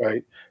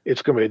anticipate,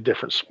 it's going to be a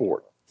different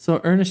sport.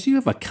 So, Ernest, you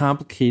have a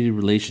complicated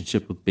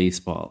relationship with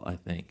baseball, I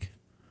think.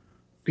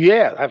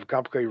 Yeah, I have a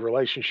complicated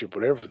relationship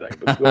with everything,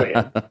 but go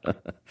ahead.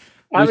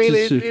 I mean,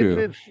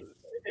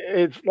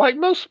 it's like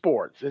most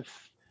sports. It's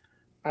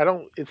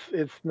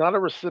not a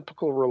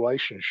reciprocal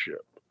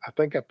relationship. I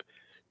think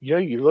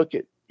you look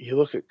at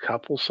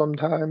couples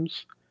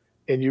sometimes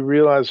and you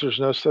realize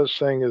there's no such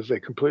thing as a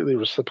completely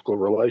reciprocal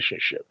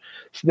relationship.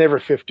 It's never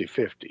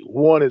 50-50.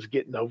 One is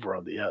getting over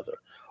on the other.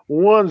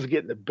 One's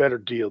getting a better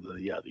deal than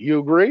the other. You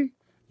agree?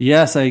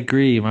 Yes, I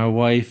agree. My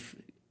wife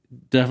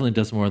definitely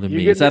does more than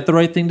me. Is that the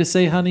right thing to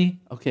say,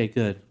 honey? Okay,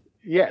 good.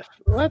 Yes,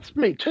 well, that's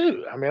me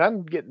too. I mean,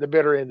 I'm getting the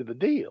better end of the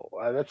deal.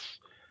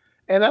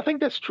 And I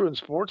think that's true in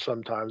sports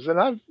sometimes. And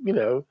I've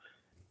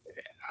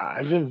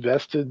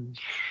invested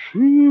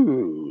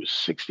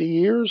 60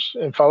 years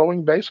in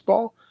following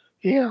baseball.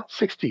 Yeah,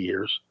 60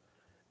 years.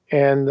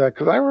 And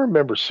because I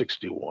remember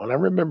 61, I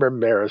remember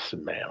Maris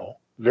and Mantle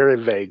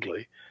very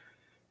vaguely.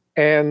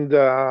 And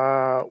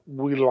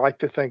we like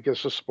to think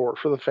it's a sport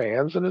for the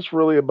fans, and it's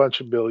really a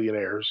bunch of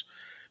billionaires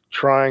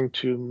trying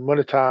to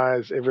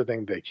monetize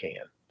everything they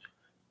can.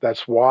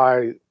 That's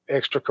why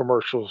extra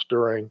commercials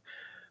during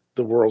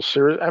the World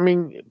Series. I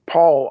mean,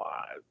 Paul,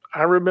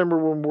 I remember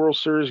when World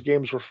Series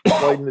games were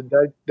played in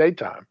the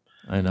daytime.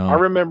 I I know.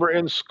 remember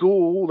in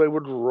school they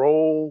would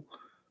roll.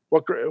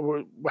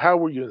 How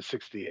were you in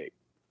 '68?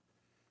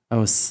 I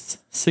was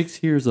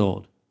 6 years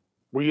old.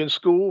 Were you in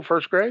school,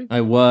 first grade?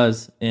 I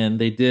was, and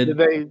they Did did.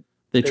 they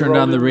They they turned rolled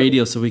on the in the?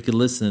 radio so we could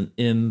listen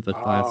in the Oh,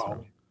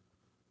 classroom.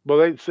 well,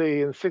 they'd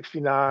see in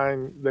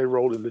 '69 they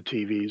rolled in the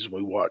TVs and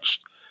we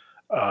watched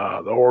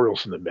the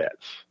Orioles and the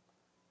Mets,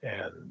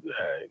 and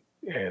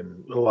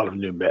a lot of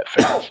new Met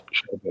fans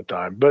showed at the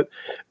time. But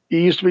it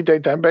used to be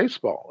daytime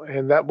baseball,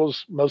 and that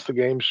was most of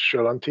the games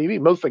showed on TV.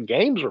 Most of the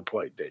games were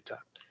played daytime.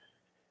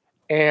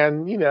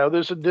 And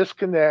there's a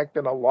disconnect,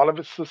 and a lot of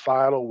it's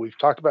societal. We've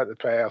talked about in the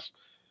past.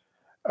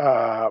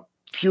 Uh,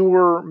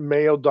 Fewer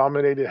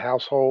male-dominated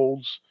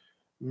households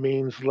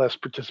means less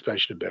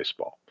participation in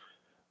baseball.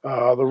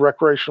 The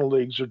recreational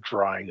leagues are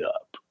drying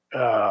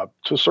up.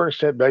 To a certain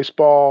extent,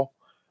 baseball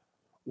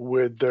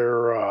with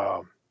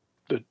their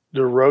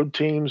road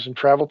teams and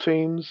travel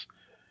teams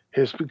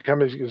has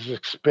become as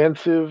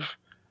expensive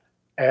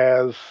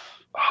as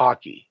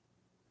hockey,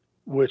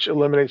 which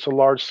eliminates a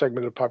large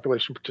segment of the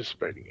population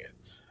participating in.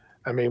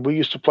 I mean, we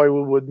used to play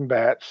with wooden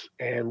bats,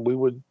 and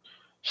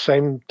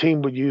same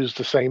team would use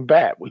the same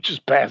bat. We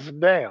just pass it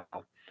down.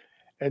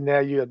 And now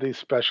you have these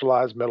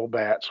specialized metal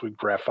bats with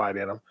graphite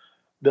in them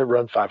that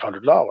run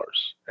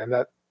 $500, and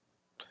that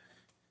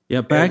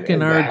Yeah, and back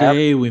in and to our have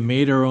day, we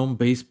made our own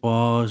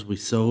baseballs. We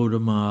sewed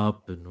them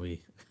up, and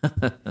we.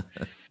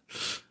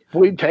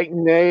 we'd take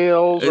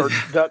nails or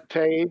duct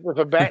tape. If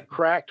a bat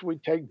cracked,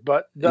 we'd take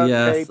duct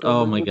Yes. tape and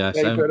Oh we my would gosh,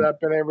 tape it up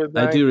and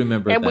I everything. do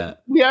remember And we,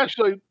 that. we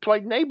actually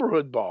played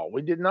neighborhood ball.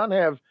 We did not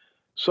have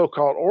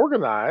so-called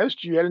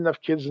organized. You had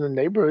enough kids in the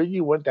neighborhood,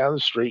 you went down the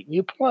street and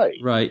you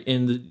played Right,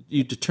 and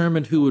you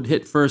determined who would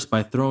hit first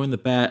by throwing the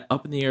bat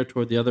up in the air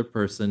toward the other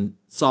person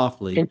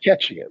softly, and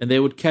catching it. and they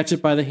would catch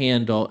it by the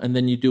handle, and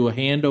then you do a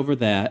hand over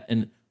that,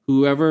 and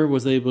whoever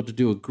was able to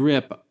do a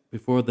grip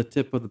before the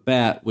tip of the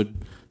bat would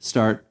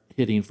start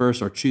hitting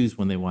first or choose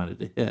when they wanted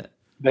to hit.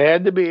 They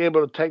had to be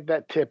able to take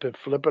that tip and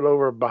flip it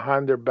over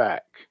behind their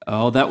back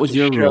Oh, that was to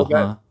your show rule,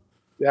 that huh?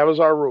 that was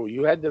our rule.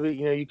 You had to be,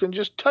 you couldn't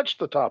just touch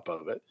the top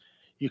of it.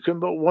 You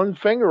couldn't put one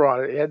finger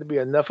on it. It had to be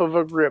enough of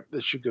a grip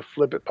that you could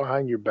flip it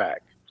behind your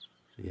back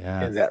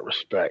in Yes. that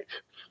respect.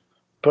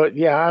 But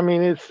yeah, I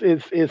mean, it's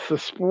a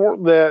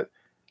sport that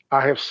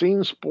I have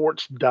seen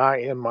sports die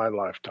in my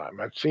lifetime.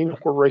 I've seen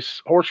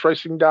horse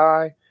racing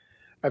die.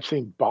 I've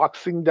seen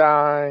boxing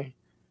die.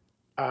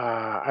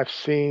 I've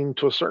seen,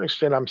 to a certain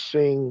extent, I'm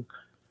seeing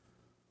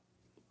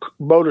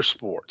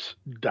motorsports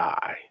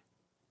die,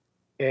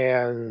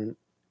 and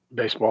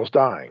baseball's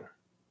dying,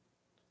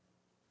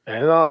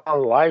 and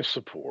on life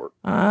support.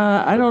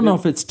 I But don't know then,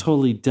 if it's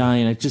totally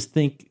dying. I just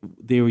think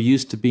they were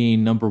used to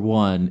being number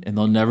one, and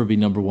they'll never be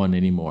number one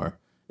anymore.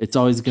 It's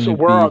always going so to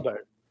where are be. they?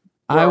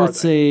 Where I are would they?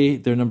 say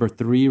they're number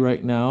three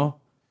right now,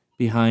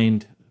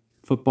 behind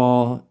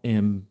football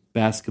and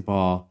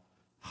basketball.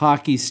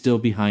 Hockey's still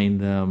behind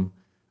them.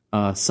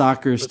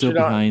 Soccer's But still you're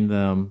not. behind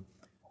them.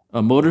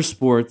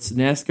 Motorsports,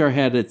 NASCAR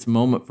had its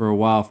moment for a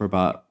while, for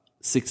about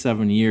 6,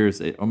 7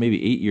 years, or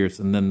maybe 8 years,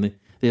 and then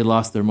they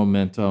lost their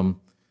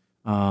momentum.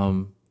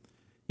 Um,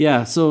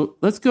 yeah, so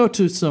let's go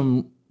to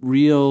some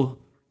real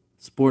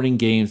sporting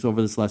games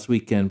over this last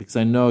weekend, because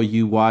I know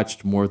you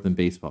watched more than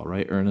baseball,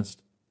 right,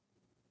 Ernest?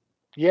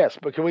 Yes,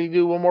 but can we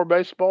do one more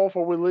baseball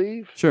before we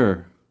leave?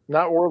 Sure.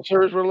 Not World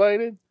Series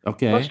related.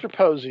 Okay. Buster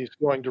Posey's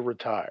going to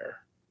retire.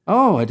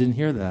 Oh, I didn't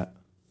hear that.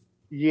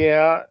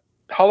 Yeah,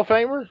 Hall of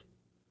Famer.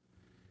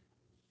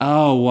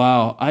 Oh,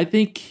 wow. I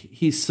think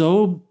he's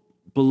so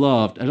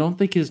beloved. I don't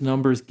think his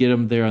numbers get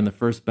him there on the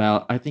first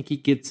ballot. I think he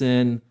gets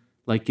in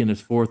like in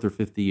his fourth or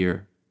fifth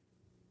year.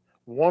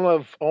 One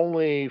of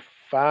only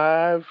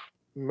 5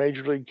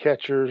 major league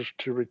catchers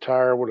to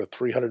retire with a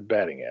 300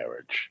 batting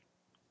average.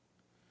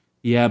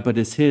 Yeah, but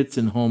his hits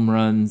and home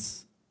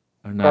runs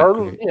are not Or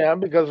great. yeah,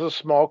 because of a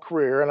small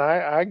career, and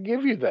I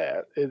give you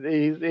that.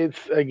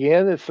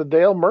 It's the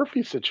Dale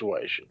Murphy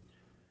situation.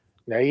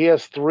 Now he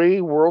has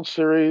 3 World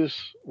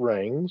Series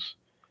rings,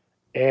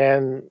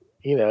 and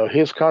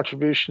his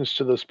contributions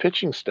to those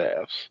pitching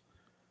staffs.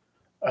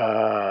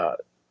 Uh,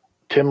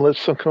 Tim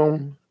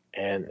Lincecum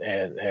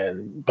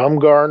and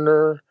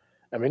Bumgarner.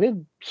 I mean, it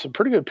some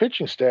pretty good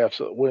pitching staffs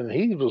when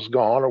he was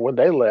gone or when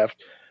they left.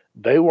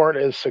 They weren't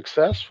as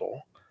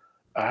successful.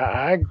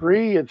 I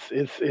agree.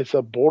 It's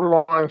a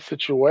borderline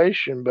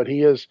situation, but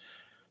he is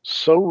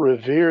so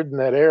revered in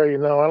that area.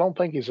 No, I don't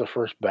think he's a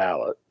first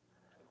ballot.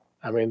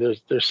 I mean,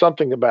 there's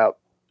something about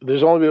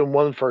there's only been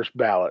one first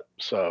ballot,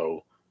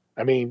 so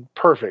I mean,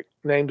 perfect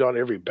named on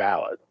every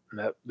ballot.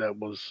 And that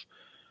was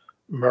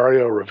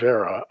Mario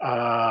Rivera.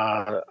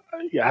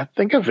 Yeah, I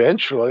think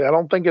eventually. I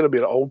don't think it'll be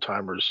an old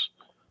timers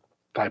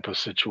type of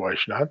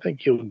situation. I think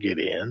he'll get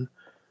in,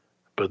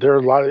 but there are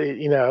a lot of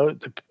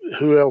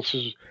who else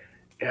is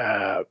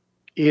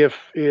if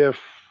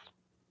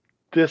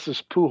this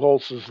is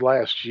Pujols'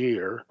 last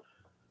year,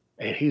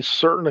 and he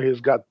certainly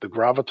has got the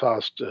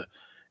gravitas to.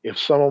 If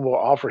someone will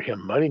offer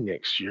him money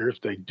next year, if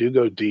they do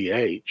go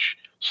DH,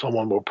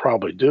 someone will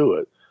probably do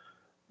it.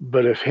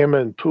 But if him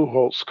and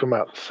Pujols come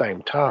out at the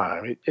same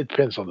time, it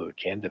depends on the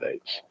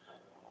candidates.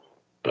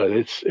 But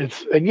it's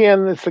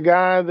again, it's a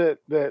guy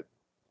that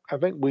I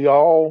think we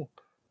all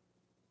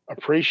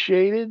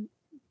appreciated,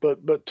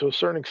 but to a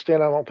certain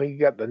extent, I don't think he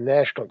got the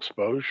national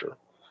exposure.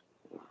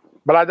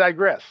 But I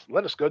digress.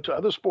 Let us go to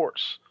other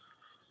sports.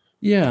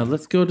 Yeah,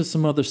 let's go to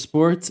some other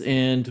sports,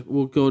 and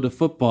we'll go to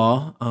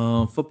football.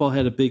 Football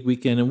had a big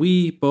weekend, and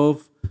we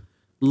both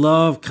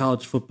love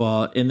college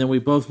football. And then we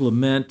both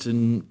lament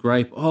and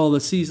gripe, oh, the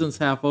season's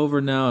half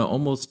over now,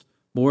 almost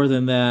more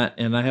than that.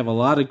 And I have a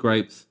lot of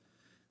gripes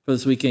for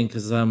this weekend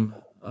because I'm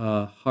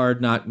a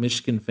hard knock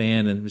Michigan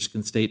fan, and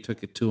Michigan State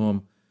took it to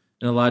them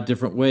in a lot of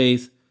different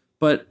ways.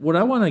 But what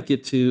I want to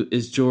get to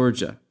is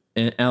Georgia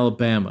and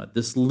Alabama,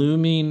 this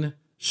looming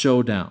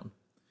showdown.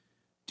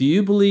 Do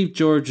you believe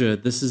Georgia,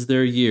 this is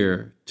their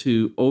year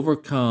to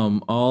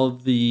overcome all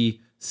of the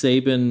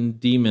Saban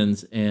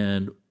demons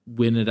and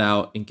win it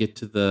out and get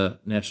to the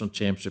national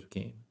championship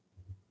game?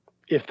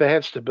 If they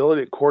have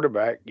stability at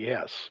quarterback,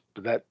 yes,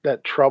 but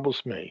that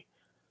troubles me.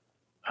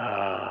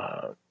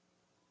 I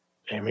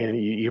mean,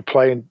 you're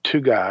playing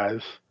two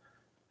guys.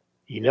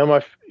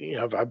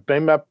 I've made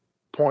my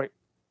point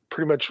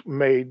pretty much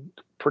made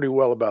pretty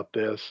well about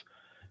this.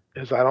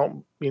 Is I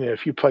don't,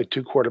 if you play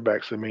two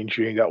quarterbacks, that means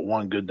you ain't got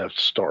one good enough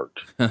to start.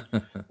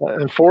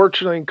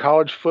 Unfortunately, in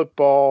college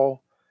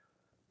football,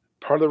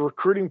 part of the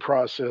recruiting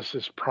process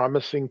is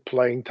promising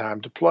playing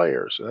time to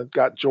players. And it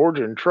got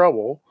Georgia in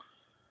trouble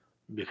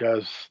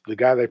because the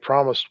guy they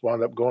promised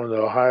wound up going to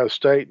Ohio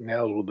State and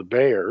now with the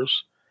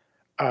Bears.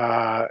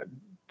 That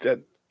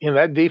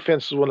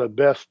defense is one of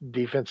the best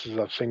defenses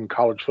I've seen in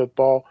college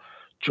football.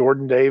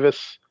 Jordan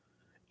Davis,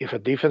 if a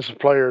defensive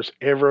player is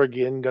ever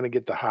again going to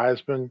get the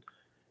Heisman,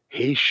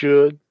 he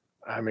should.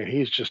 I mean,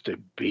 he's just a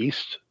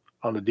beast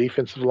on the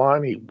defensive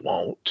line. He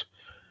won't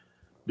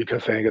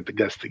because they ain't got the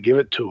guts to give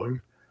it to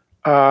him.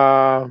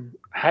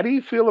 How do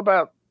you feel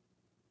about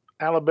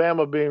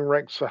Alabama being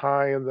ranked so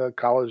high in the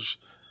college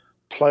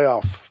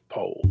playoff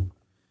poll?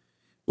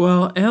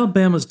 Well,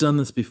 Alabama's done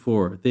this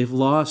before. They've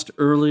lost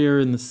earlier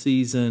in the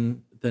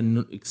season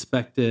than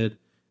expected.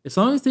 As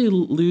long as they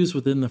lose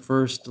within the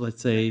first,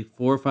 let's say,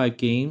 4 or 5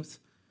 games,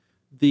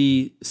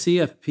 the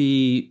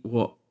CFP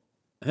will.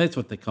 That's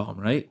what they call them,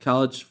 right?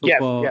 College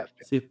football. Yes.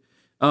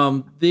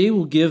 They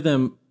will give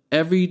them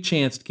every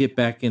chance to get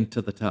back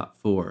into the top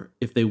 4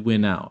 if they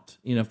win out.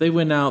 If they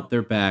win out,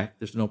 they're back.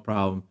 There's no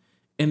problem.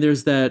 And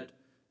there's that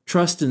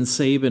trust in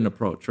Saban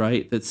approach,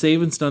 right? That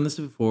Saban's done this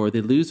before. They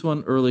lose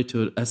one early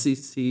to an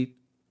SEC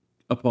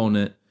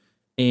opponent,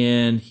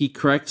 and he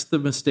corrects the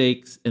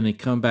mistakes, and they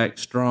come back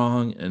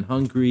strong and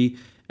hungry.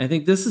 I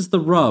think this is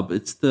the rub.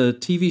 It's the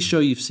TV show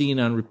you've seen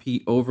on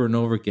repeat over and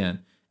over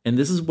again. And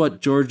this is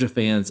what Georgia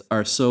fans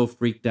are so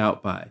freaked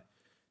out by.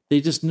 They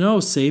just know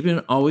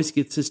Saban always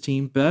gets his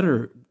team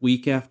better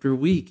week after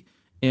week.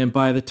 And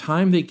by the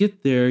time they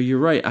get there, you're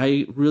right.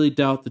 I really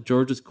doubt that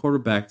Georgia's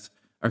quarterbacks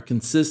are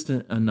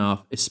consistent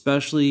enough,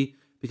 especially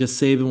because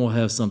Saban will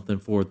have something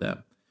for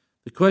them.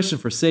 The question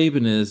for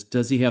Saban is,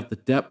 does he have the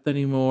depth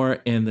anymore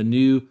and the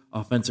new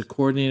offensive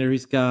coordinator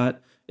he's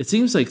got? It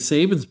seems like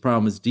Saban's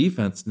problem is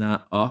defense,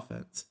 not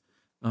offense.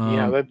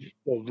 They've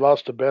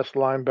lost the best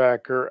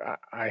linebacker.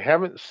 I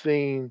haven't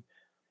seen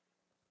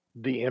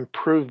the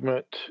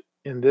improvement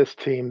in this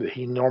team that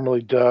he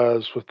normally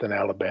does with an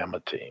Alabama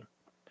team.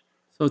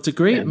 So it's a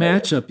great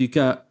matchup. You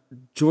got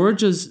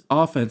Georgia's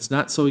offense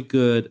not so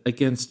good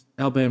against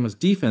Alabama's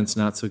defense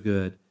not so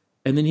good.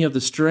 And then you have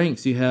the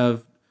strengths. You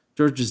have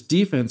Georgia's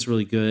defense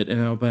really good and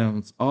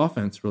Alabama's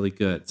offense really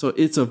good. So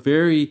it's a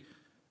very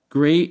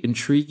great,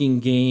 intriguing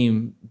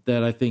game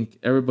that I think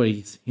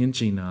everybody's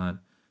hinging on.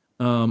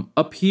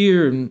 Up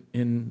here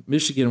in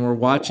Michigan, we're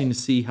watching to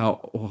see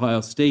how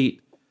Ohio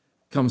State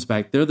comes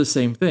back. They're the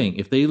same thing.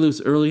 If they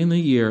lose early in the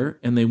year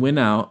and they win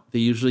out, they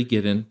usually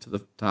get into the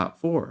top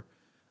 4.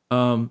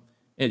 And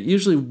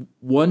usually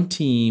one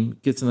team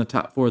gets in the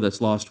top 4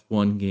 that's lost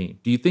one game.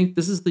 Do you think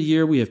this is the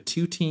year we have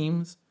 2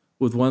 teams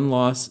with 1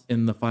 loss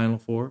in the Final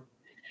 4?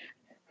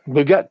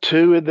 We got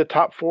 2 in the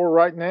top 4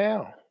 right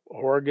now,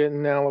 Oregon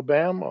and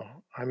Alabama.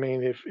 I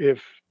mean,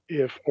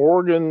 if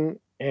Oregon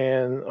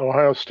and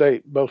Ohio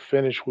State both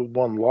finish with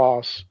 1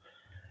 loss,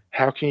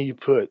 how can you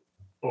put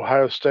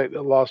Ohio State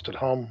that lost at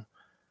home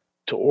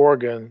to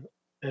Oregon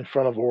in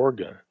front of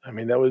Oregon? I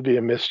mean, that would be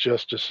a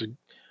misjustice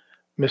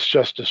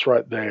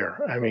right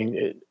there. I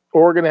mean,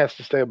 Oregon has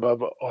to stay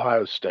above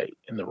Ohio State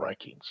in the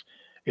rankings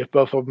if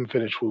both of them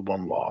finish with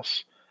 1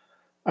 loss.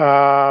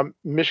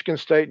 Michigan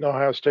State and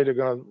Ohio State are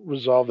going to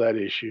resolve that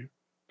issue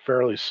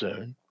fairly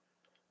soon.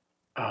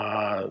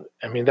 I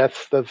mean,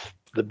 that's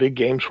the big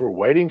games we're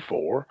waiting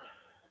for.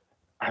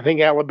 I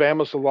think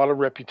Alabama's a lot of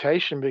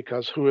reputation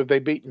because who have they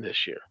beaten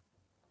this year?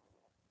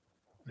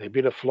 They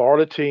beat a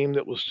Florida team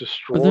that was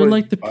But they're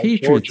like destroyed the by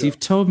Patriots. Georgia. You've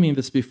told me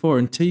this before.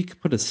 Until you can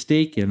put a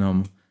stake in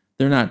them,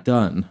 they're not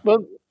done.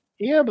 But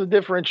yeah, the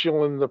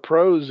differential in the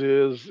pros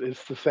is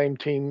it's the same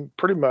team,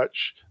 pretty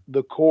much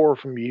the core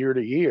from year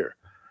to year,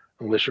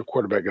 unless your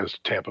quarterback goes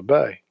to Tampa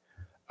Bay.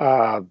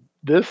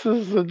 This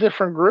is a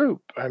different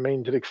group. I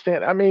mean, to the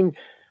extent,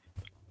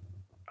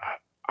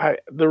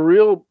 the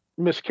real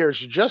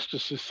miscarriage of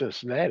justice is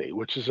Cincinnati,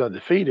 which is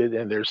undefeated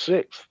and they're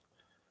sixth.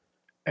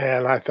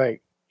 And I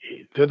think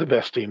they're the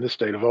best team in the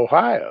state of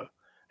Ohio,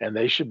 and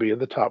they should be in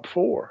the top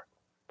four.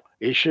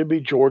 It should be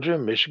Georgia,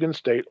 Michigan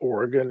State,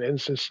 Oregon, and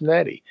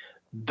Cincinnati.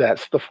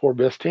 That's the four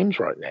best teams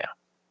right now.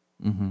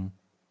 Mm-hmm.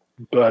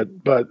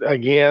 But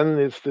again,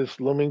 it's this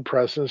looming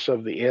presence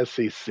of the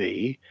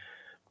SEC.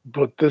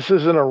 But this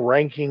isn't a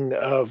ranking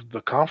of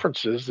the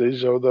conferences.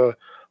 These are the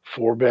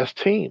four best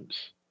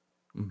teams.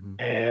 Mm-hmm.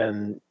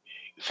 And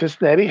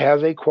Cincinnati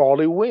has a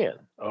quality win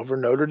over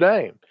Notre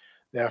Dame.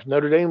 Now, if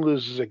Notre Dame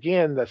loses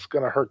again, that's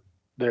going to hurt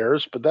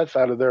theirs, but that's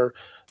out of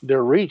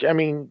their reach. I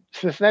mean,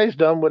 Cincinnati's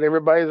done what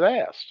everybody's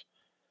asked.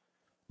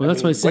 Well,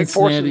 that's why Cincinnati. Wake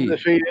Forest is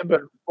defeated,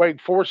 but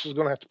Wake Forest is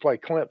going to have to play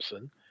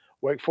Clemson.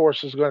 Wake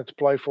Forest is going to have to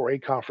play for a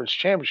conference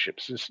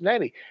championship.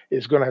 Cincinnati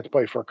is going to have to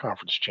play for a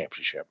conference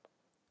championship.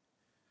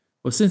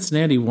 Well,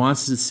 Cincinnati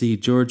wants to see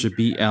Georgia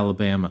beat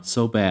Alabama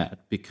so bad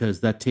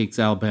because that takes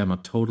Alabama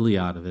totally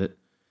out of it.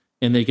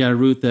 And they got to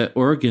root that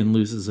Oregon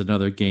loses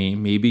another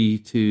game, maybe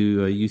to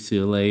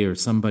UCLA or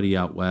somebody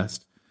out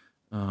west.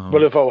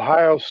 But if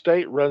Ohio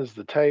State runs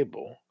the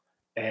table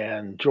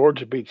and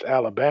Georgia beats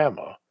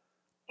Alabama,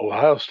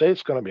 Ohio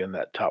State's going to be in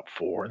that top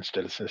four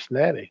instead of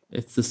Cincinnati.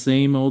 It's the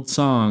same old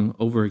song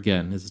over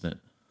again, isn't it?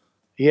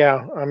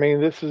 Yeah, I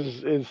mean, this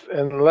is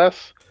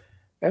unless,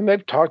 and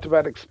they've talked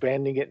about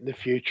expanding it in the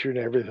future and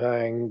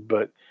everything,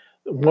 but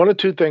one of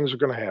two things are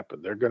going to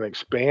happen. They're going to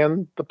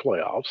expand the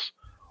playoffs,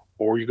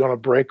 or you're going to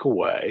break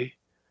away,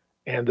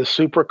 and the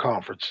super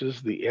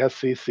conferences, the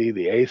SEC,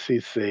 the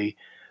ACC,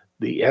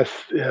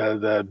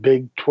 the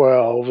Big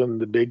 12 and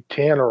the Big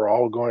 10 are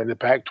all going to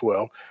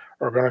Pac-12,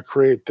 are going to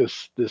create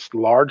this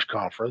large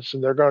conference,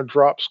 and they're going to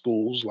drop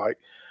schools like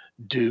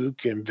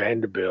Duke and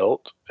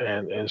Vanderbilt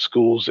and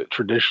schools that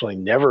traditionally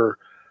never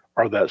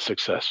are that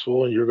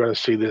successful, and you're going to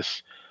see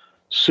this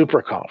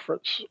super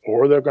conference,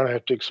 or they're going to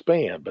have to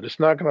expand, but it's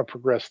not going to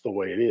progress the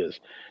way it is.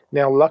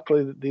 Now,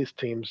 luckily, these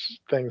things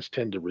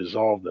tend to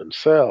resolve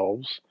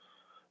themselves,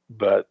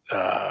 but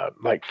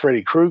like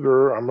Freddie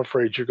Krueger, I'm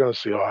afraid you're going to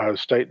see Ohio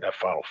State in that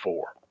Final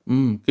Four.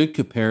 Good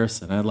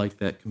comparison. I like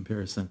that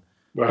comparison.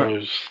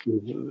 Well,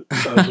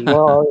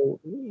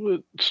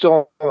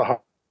 still on the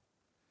hot.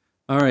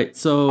 All right.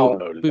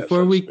 So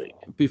before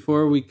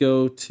we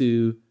go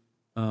to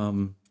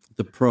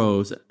the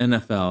pros,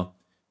 NFL,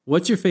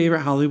 what's your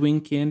favorite Halloween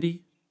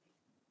candy?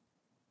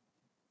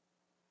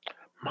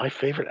 My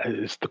favorite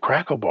is the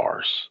Crackle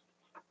bars.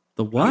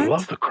 The what? I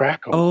love the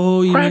Crackle.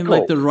 Oh, you mean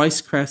like the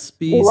Rice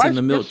Krispies and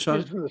the milk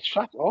chocolate?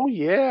 Oh,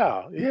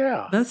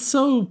 yeah. That's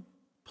so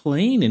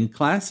plain and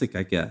classic,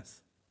 I guess.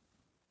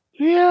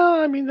 Yeah,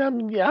 I mean, I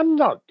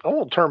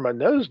won't turn my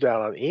nose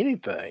down on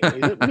anything.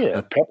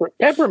 Yeah,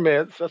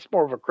 peppermints, that's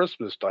more of a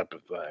Christmas type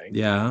of thing.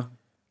 Yeah.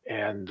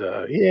 And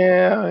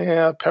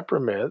yeah,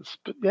 peppermints.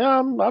 But yeah,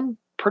 I'm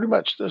pretty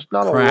much, there's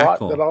not a lot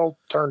that I'll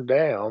turn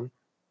down.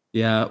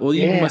 Yeah, well,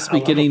 you must be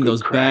getting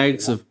those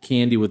bags of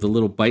candy with the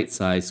little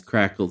bite-sized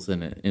crackles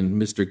in it,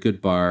 and Mr.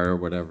 Goodbar or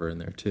whatever in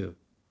there too.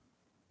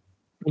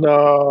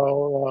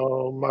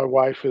 No, my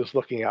wife is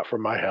looking out for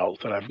my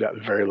health, and I've got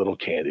very little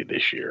candy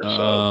this year.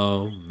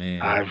 Oh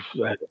man!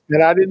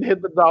 And I didn't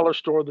hit the dollar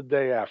store the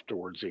day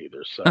afterwards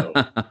either, so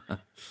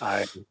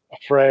I'm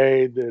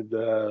afraid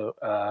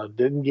that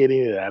didn't get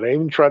any of that. I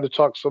even tried to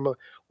talk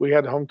we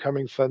had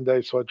homecoming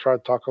Sunday, so I tried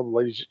to talk to the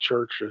ladies at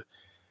church.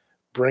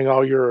 Bring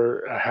all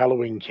your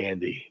Halloween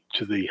candy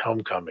to the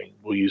homecoming.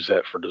 We'll use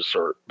that for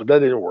dessert. But that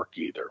didn't work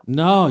either.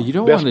 No, you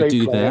don't want to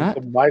do that.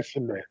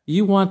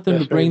 You want them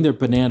to bring their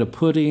banana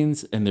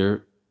puddings and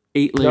their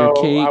 8-layer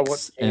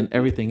cakes and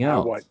everything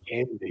else.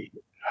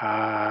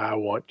 I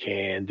want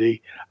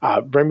candy.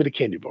 Bring me the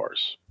candy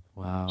bars.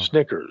 Wow.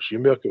 Snickers,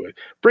 your Milky Way.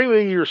 Bring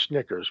me your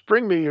Snickers.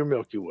 Bring me your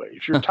Milky Way.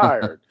 If you're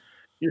tired,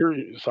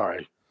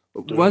 sorry.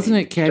 Wasn't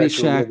it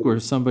Caddyshack where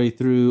somebody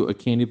threw a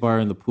candy bar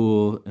in the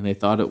pool and they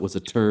thought it was a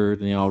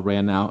turd and they all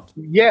ran out?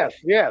 Yes.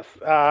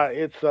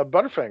 It's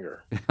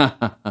Butterfinger.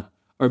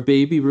 Or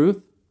Baby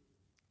Ruth?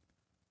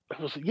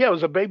 It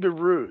was a Baby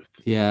Ruth.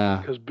 Yeah.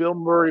 Because Bill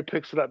Murray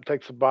picks it up,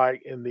 takes a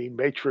bite, and the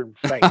matron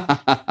faints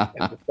at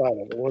the side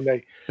of it. When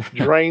they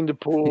drain the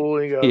pool,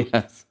 he goes,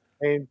 yes.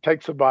 And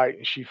takes a bite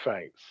and she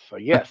faints. So,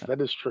 yes, that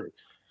is true.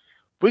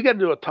 We got to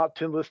do a top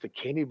 10 list of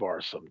candy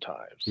bars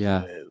sometimes.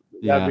 Yeah.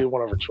 That'd be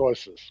one of our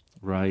choices.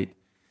 Right.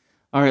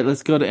 All right,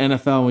 let's go to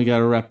NFL and we got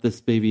to wrap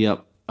this baby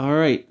up. All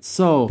right,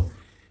 so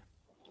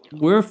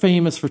we're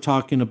famous for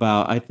talking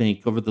about, I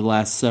think, over the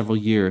last several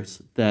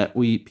years that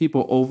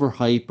people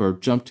overhype or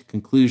jump to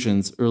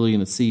conclusions early in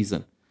the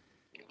season.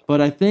 But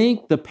I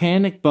think the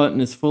panic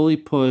button is fully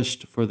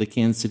pushed for the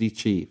Kansas City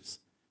Chiefs.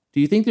 Do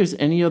you think there's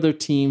any other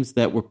teams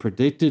that were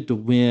predicted to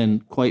win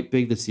quite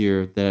big this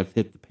year that have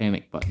hit the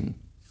panic button?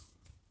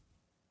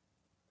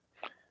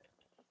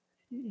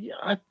 Yeah,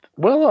 I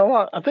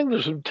think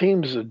there's some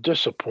teams of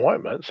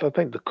disappointments. I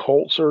think the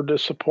Colts are a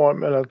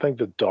disappointment. I think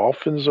the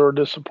Dolphins are a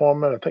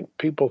disappointment. I think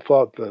people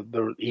thought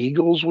the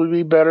Eagles would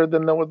be better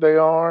than what they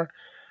are.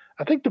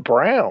 I think the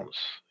Browns.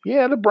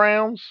 Yeah, the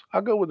Browns.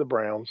 I'll go with the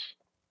Browns.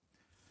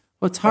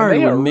 Well, it's hard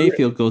when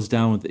Mayfield goes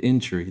down with the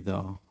injury,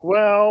 though.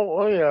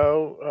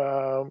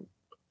 Well,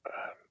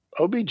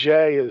 OBJ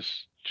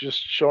is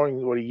just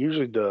showing what he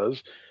usually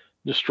does,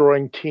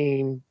 destroying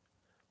team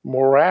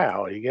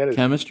morale. You get his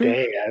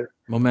chemistry,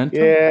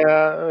 momentum.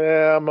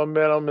 Yeah,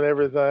 momentum and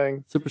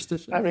everything.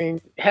 Superstition. I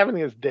mean, having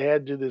his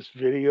dad do this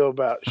video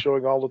about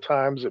showing all the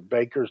times that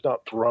Baker's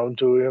not thrown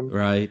to him,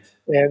 right,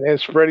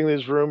 and spreading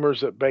these rumors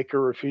that Baker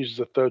refuses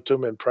to throw to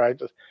him in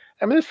practice.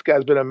 I mean, this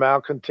guy's been a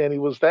malcontent. He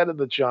was that of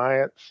the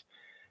Giants.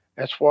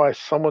 That's why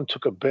someone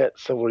took a bet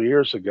several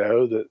years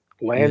ago that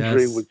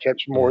Landry would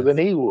catch more than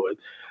he would.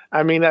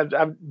 I mean,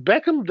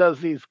 Beckham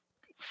does these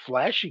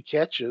flashy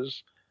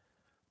catches,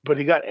 but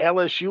he got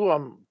LSU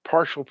on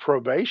partial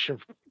probation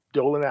for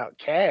doling out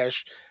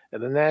cash at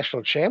the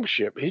national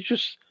championship. He's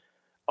just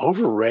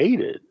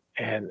overrated.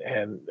 And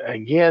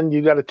again,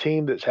 you got a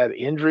team that's had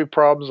injury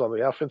problems on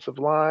the offensive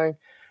line.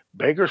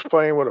 Baker's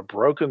playing with a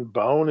broken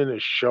bone in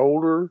his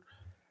shoulder,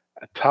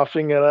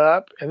 toughing it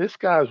up, and this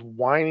guy's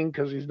whining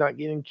because he's not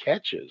getting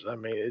catches. I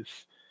mean,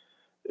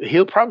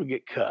 he'll probably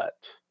get cut.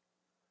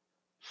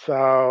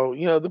 So,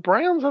 the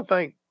Browns, I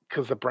think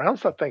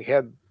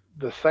had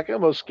the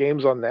second most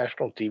games on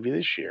national TV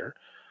this year,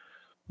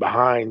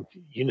 behind,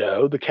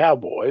 the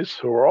Cowboys,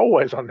 who are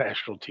always on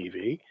national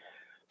TV.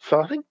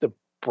 So I think the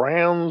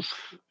Browns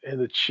and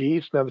the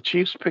Chiefs. Now the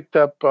Chiefs picked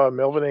up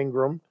Melvin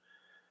Ingram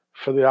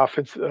for the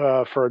offense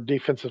for a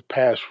defensive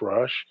pass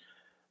rush,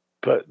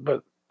 but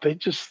they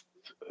just.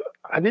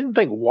 I didn't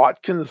think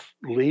Watkins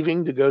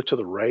leaving to go to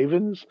the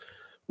Ravens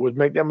would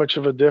make that much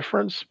of a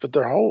difference, but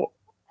their whole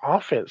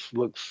offense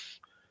looks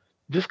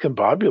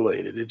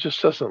discombobulated. It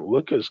just doesn't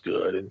look as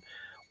good. And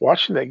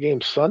watching that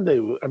game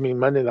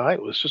Monday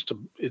night was just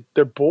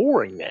they're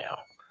boring now.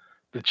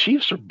 The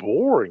Chiefs are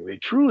boring. They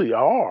truly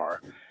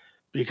are,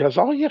 because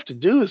all you have to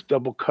do is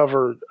double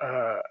cover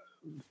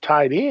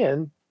tight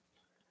end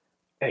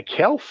and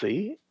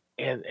Kelsey,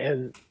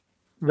 and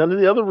none of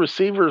the other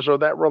receivers are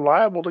that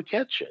reliable to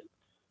catch it.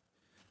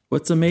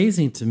 What's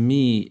amazing to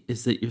me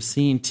is that you're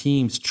seeing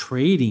teams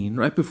trading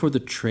right before the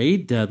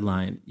trade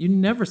deadline. You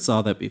never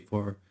saw that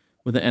before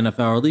with the NFL,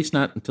 or at least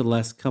not until the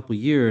last couple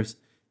of years.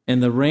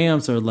 And the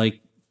Rams are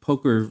like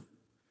poker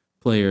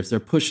players.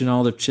 They're pushing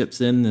all their chips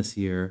in this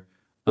year.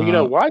 Well, you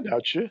know why,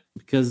 don't you?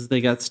 Because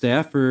they got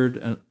Stafford,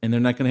 and they're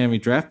not going to have any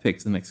draft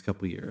picks the next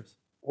couple of years.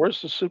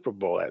 Where's the Super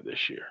Bowl at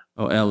this year?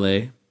 Oh,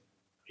 L.A.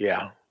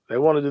 Yeah. They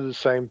want to do the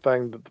same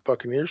thing that the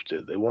Buccaneers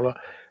did. They want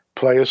to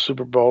play a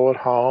Super Bowl at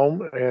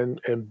home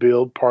and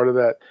build part of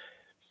that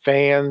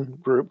fan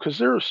group, because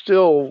they're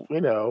still,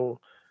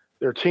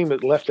 their team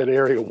that left that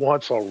area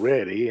once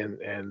already,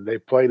 and they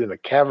played in a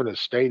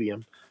cavernous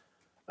stadium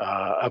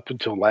up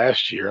until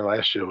last year.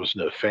 Last year there was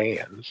no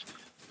fans.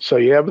 So,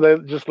 but they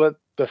just let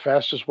the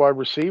fastest wide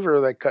receiver,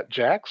 they cut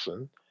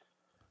Jackson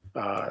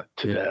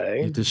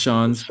today. Yeah,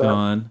 Deshaun's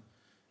gone.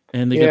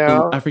 And they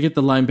got I forget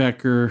the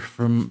linebacker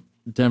from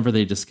Denver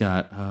they just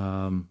got.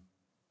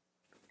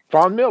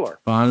 Von Miller.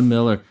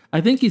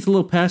 I think he's a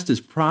little past his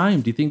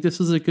prime. Do you think this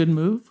was a good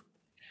move?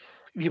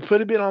 You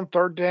put him in on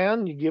third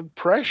down, you give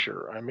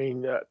pressure. I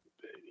mean,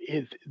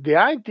 the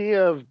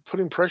idea of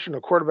putting pressure on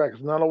a quarterback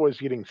is not always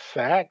getting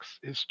sacks.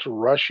 It's to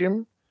rush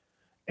him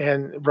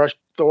and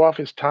throw off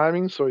his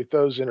timing so he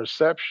throws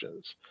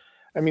interceptions.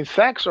 I mean,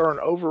 sacks are an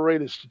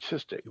overrated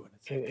statistic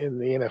in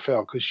the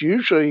NFL, because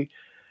usually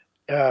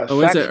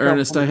is it,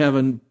 Ernest? I have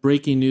a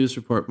breaking news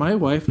report. My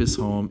wife is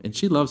home, and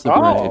she loves the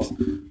Braves.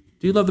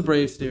 Do you love the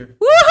Braves, dear?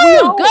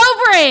 Woohoo! Go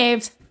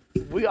Braves!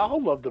 We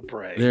all love the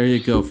Braves. There you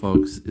go,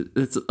 folks.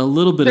 It's a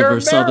little bit of her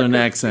southern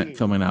accent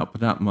coming out,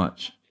 but not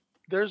much.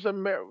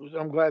 I'm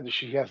glad that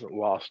she hasn't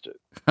lost it.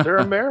 They're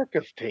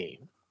America's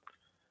team.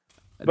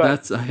 I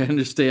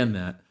understand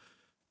that.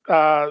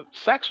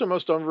 Sacks are the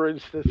most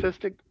underrated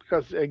statistic,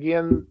 because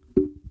again,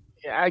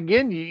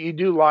 you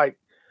do like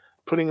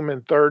putting them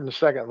in third and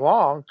second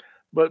long,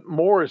 but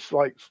more is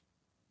like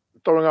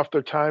throwing off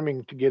their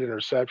timing to get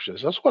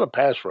interceptions. That's what a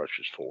pass rush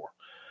is for.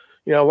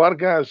 A lot of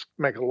guys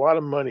make a lot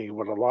of money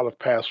with a lot of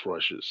pass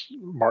rushes.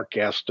 Mark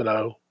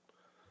Gastineau.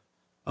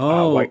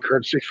 White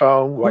Courtesy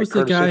Phone. Who's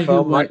the guy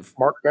who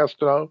Mark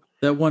Gastineau.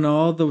 That won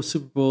all the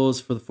Super Bowls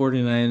for the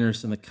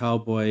 49ers and the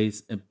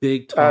Cowboys, and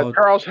big, tall...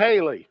 Charles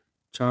Haley.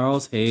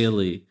 Charles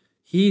Haley.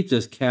 He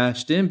just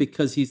cashed in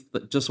because he's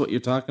just what you're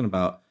talking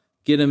about.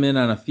 Get him in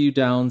on a few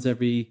downs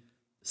every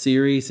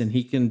series, and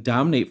he can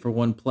dominate for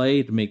one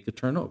play to make the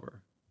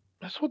turnover.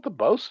 That's what the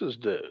Bosa's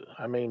do.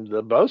 I mean,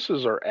 the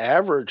Bosa's are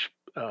average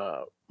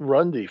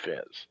run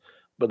defense,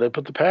 but they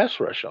put the pass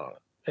rush on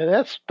it, and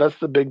that's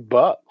the big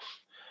bucks.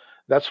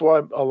 That's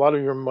why a lot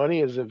of your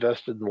money is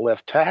invested in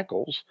left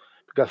tackles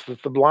because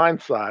it's the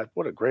blind side.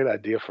 What a great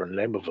idea for the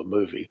name of a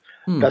movie.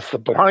 That's the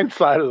blind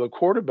side of the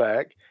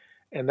quarterback,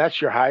 and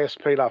that's your highest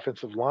paid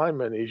offensive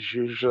lineman is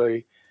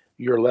usually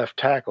your left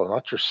tackle,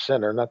 not your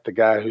center, not the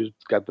guy who's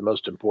got the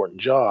most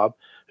important job,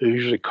 who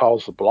usually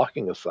calls the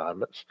blocking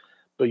assignments,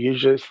 but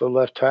usually it's the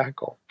left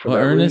tackle. Well,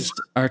 Ernest,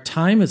 our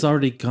time is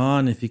already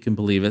gone, if you can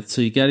believe it.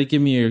 So you got to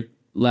give me your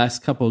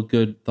last couple of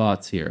good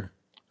thoughts here.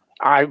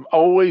 I'm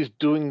always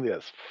doing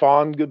this,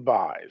 fond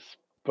goodbyes,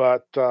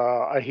 but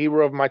a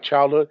hero of my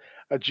childhood,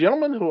 a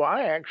gentleman who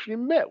I actually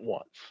met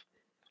once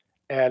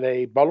at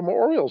a Baltimore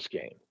Orioles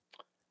game.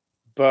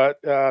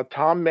 But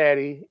Tom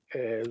Matte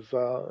is,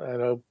 I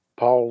know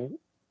Paul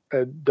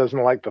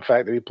doesn't like the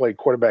fact that he played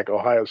quarterback at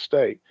Ohio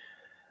State,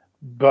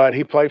 but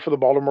he played for the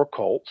Baltimore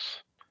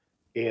Colts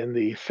in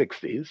the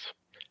 60s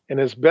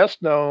and is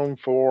best known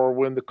for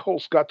when the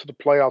Colts got to the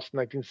playoffs in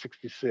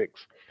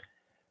 1966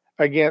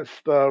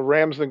 against the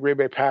Rams and the Green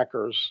Bay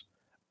Packers.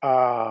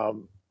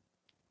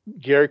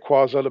 Gary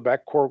Quazzo,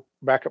 the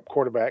backup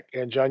quarterback,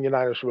 and John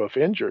Unitas were both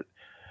injured.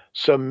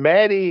 So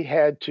Matte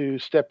had to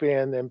step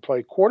in and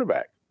play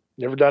quarterback.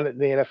 Never done it in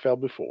the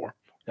NFL before,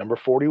 number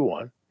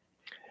 41.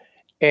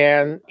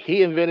 And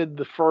he invented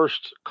the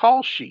first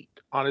call sheet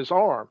on his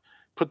arm,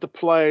 put the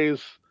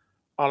plays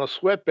on a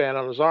sweatband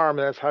on his arm,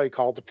 and that's how he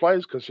called the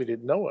plays because he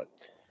didn't know it.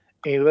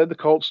 And he led the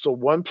Colts to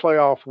one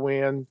playoff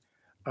win.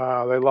 They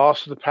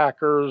lost to the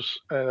Packers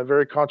and a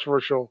very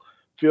controversial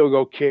field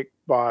goal kick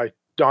by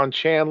Don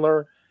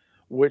Chandler,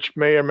 which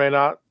may or may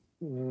not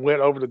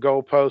went over the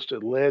goalpost.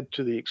 It led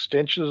to the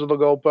extensions of the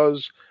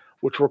goalposts,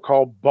 which were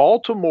called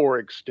Baltimore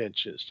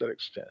extensions to that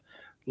extent.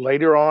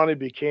 Later on, he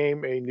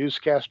became a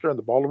newscaster in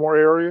the Baltimore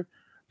area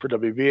for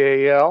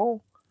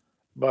WBAL,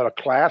 but a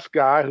class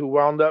guy who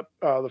wound up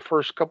the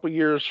first couple of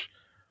years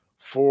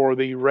for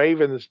the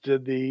Ravens,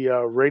 did the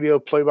radio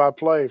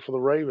play-by-play for the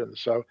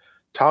Ravens. So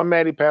Tom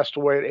Matte passed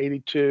away at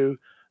 82,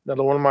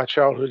 another one of my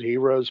childhood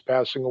heroes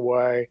passing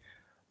away,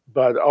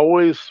 but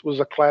always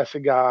was a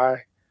classic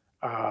guy.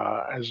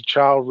 As a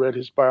child, read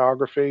his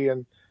biography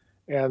and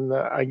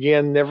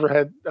again, never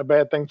had a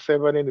bad thing to say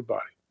about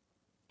anybody.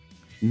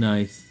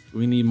 Nice.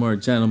 We need more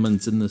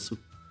gentlemen in this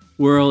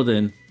world,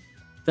 and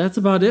that's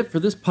about it for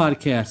this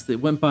podcast.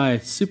 It went by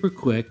super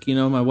quick. You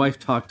know, my wife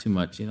talked too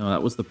much. You know,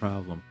 that was the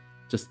problem.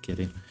 Just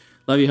kidding.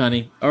 Love you,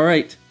 honey. All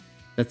right.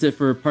 That's it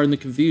for Pardon the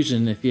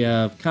Confusion. If you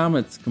have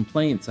comments,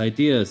 complaints,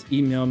 ideas,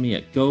 email me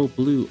at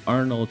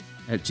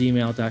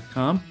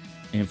gobluearnold@gmail.com.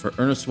 And for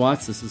Ernest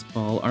Watts, this is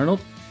Paul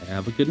Arnold.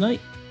 Have a good night.